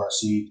test. They want to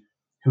see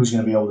who's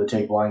going to be able to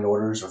take blind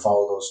orders or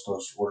follow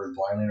those orders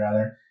blindly,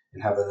 rather,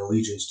 and have an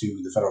allegiance to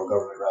the federal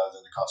government rather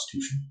than the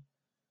Constitution.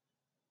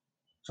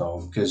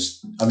 So,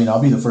 because, I mean,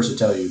 I'll be the first to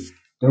tell you,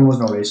 there was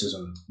no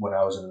racism when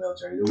I was in the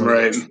military.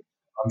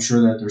 I'm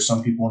sure that there's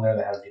some people in there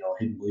that have,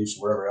 hidden beliefs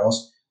or whatever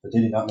else, but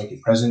they did not make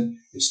it present.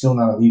 It's still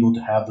not illegal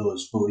to have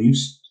those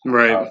beliefs.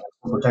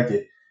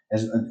 Protected.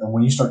 And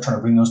when you start trying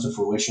to bring those to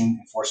fruition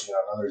and forcing it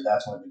on others,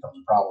 that's when it becomes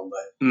a problem.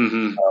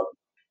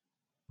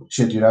 But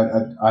shit, dude,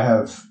 I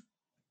have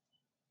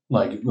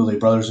like really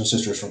brothers and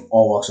sisters from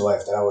all walks of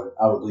life that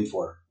I would bleed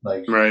for.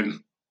 Like,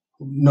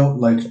 no,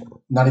 like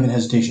not even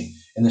hesitation.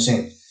 And the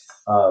same.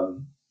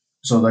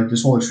 So like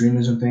this whole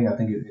extremism thing, I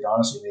think it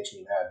honestly makes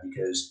me mad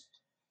because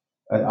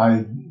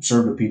I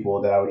served with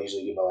people that I would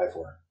easily give my life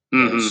for.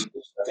 Mm-hmm.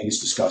 I think it's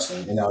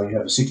disgusting. And now you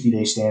have a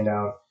 60-day stand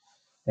down,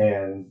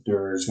 and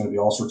there's going to be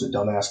all sorts of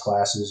dumbass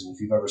classes. And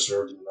if you've ever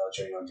served in the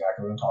military, you know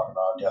exactly what I'm talking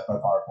about, death by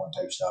PowerPoint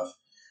type stuff.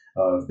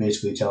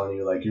 Basically telling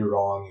you like you're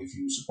wrong if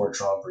you support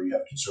Trump or you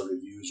have conservative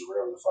views or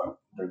whatever the fuck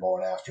they're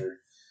going after.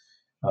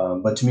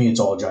 But to me, it's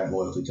all a giant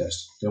loyalty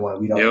test. They want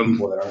to weed out the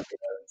people that aren't going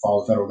to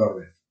follow the federal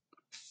government.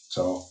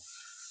 So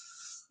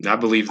I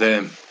believe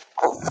that.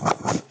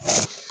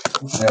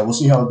 Yeah, we'll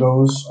see how it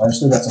goes. I've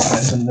still got some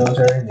friends in the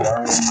military, in the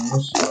Army,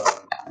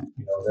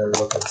 they're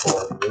looking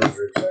for, they're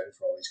very excited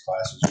for all these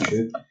classes and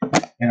shit.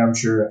 And I'm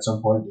sure at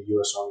some point the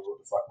U.S. Army what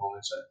the fuck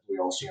moments that we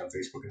all see on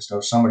Facebook and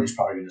stuff, somebody's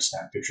probably going to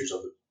snap pictures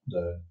of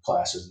the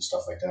classes and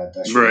stuff like that.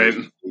 That's right.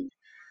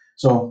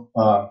 So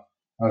I'll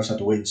just have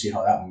to wait and see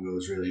how that one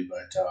goes, really.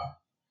 But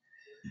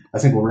I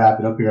think we'll wrap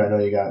it up here. I know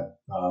you got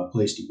a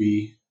place to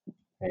be,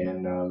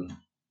 and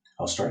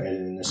I'll start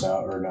editing this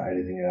out, or not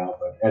editing it out,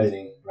 but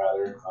editing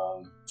rather,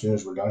 as soon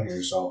as we're done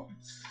here. So,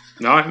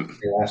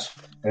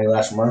 any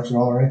last remarks at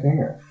all or anything?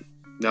 Or?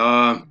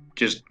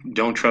 Just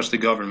don't trust the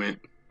government.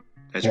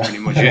 That's pretty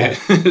much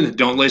it.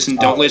 Don't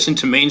listen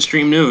to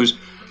mainstream news.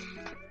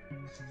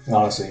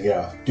 Honestly,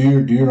 yeah.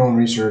 Do your own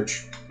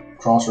research,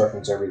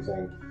 cross-reference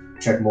everything,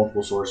 check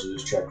multiple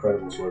sources, check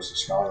credible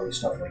sources, scholarly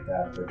stuff like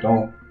that. But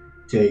don't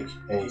take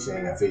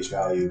anything at face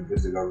value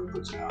if the government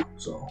puts it out.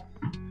 So.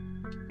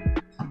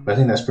 I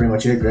think that's pretty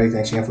much it, Greg.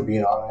 Thanks again for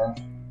being on,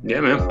 man.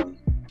 Yeah, man.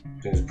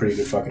 it was a pretty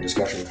good fucking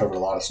discussion. We covered a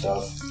lot of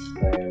stuff,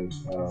 and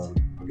I'll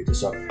get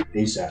this up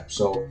ASAP.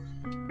 So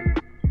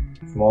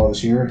from all of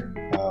us here,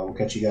 we'll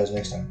catch you guys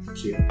next time.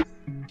 See ya.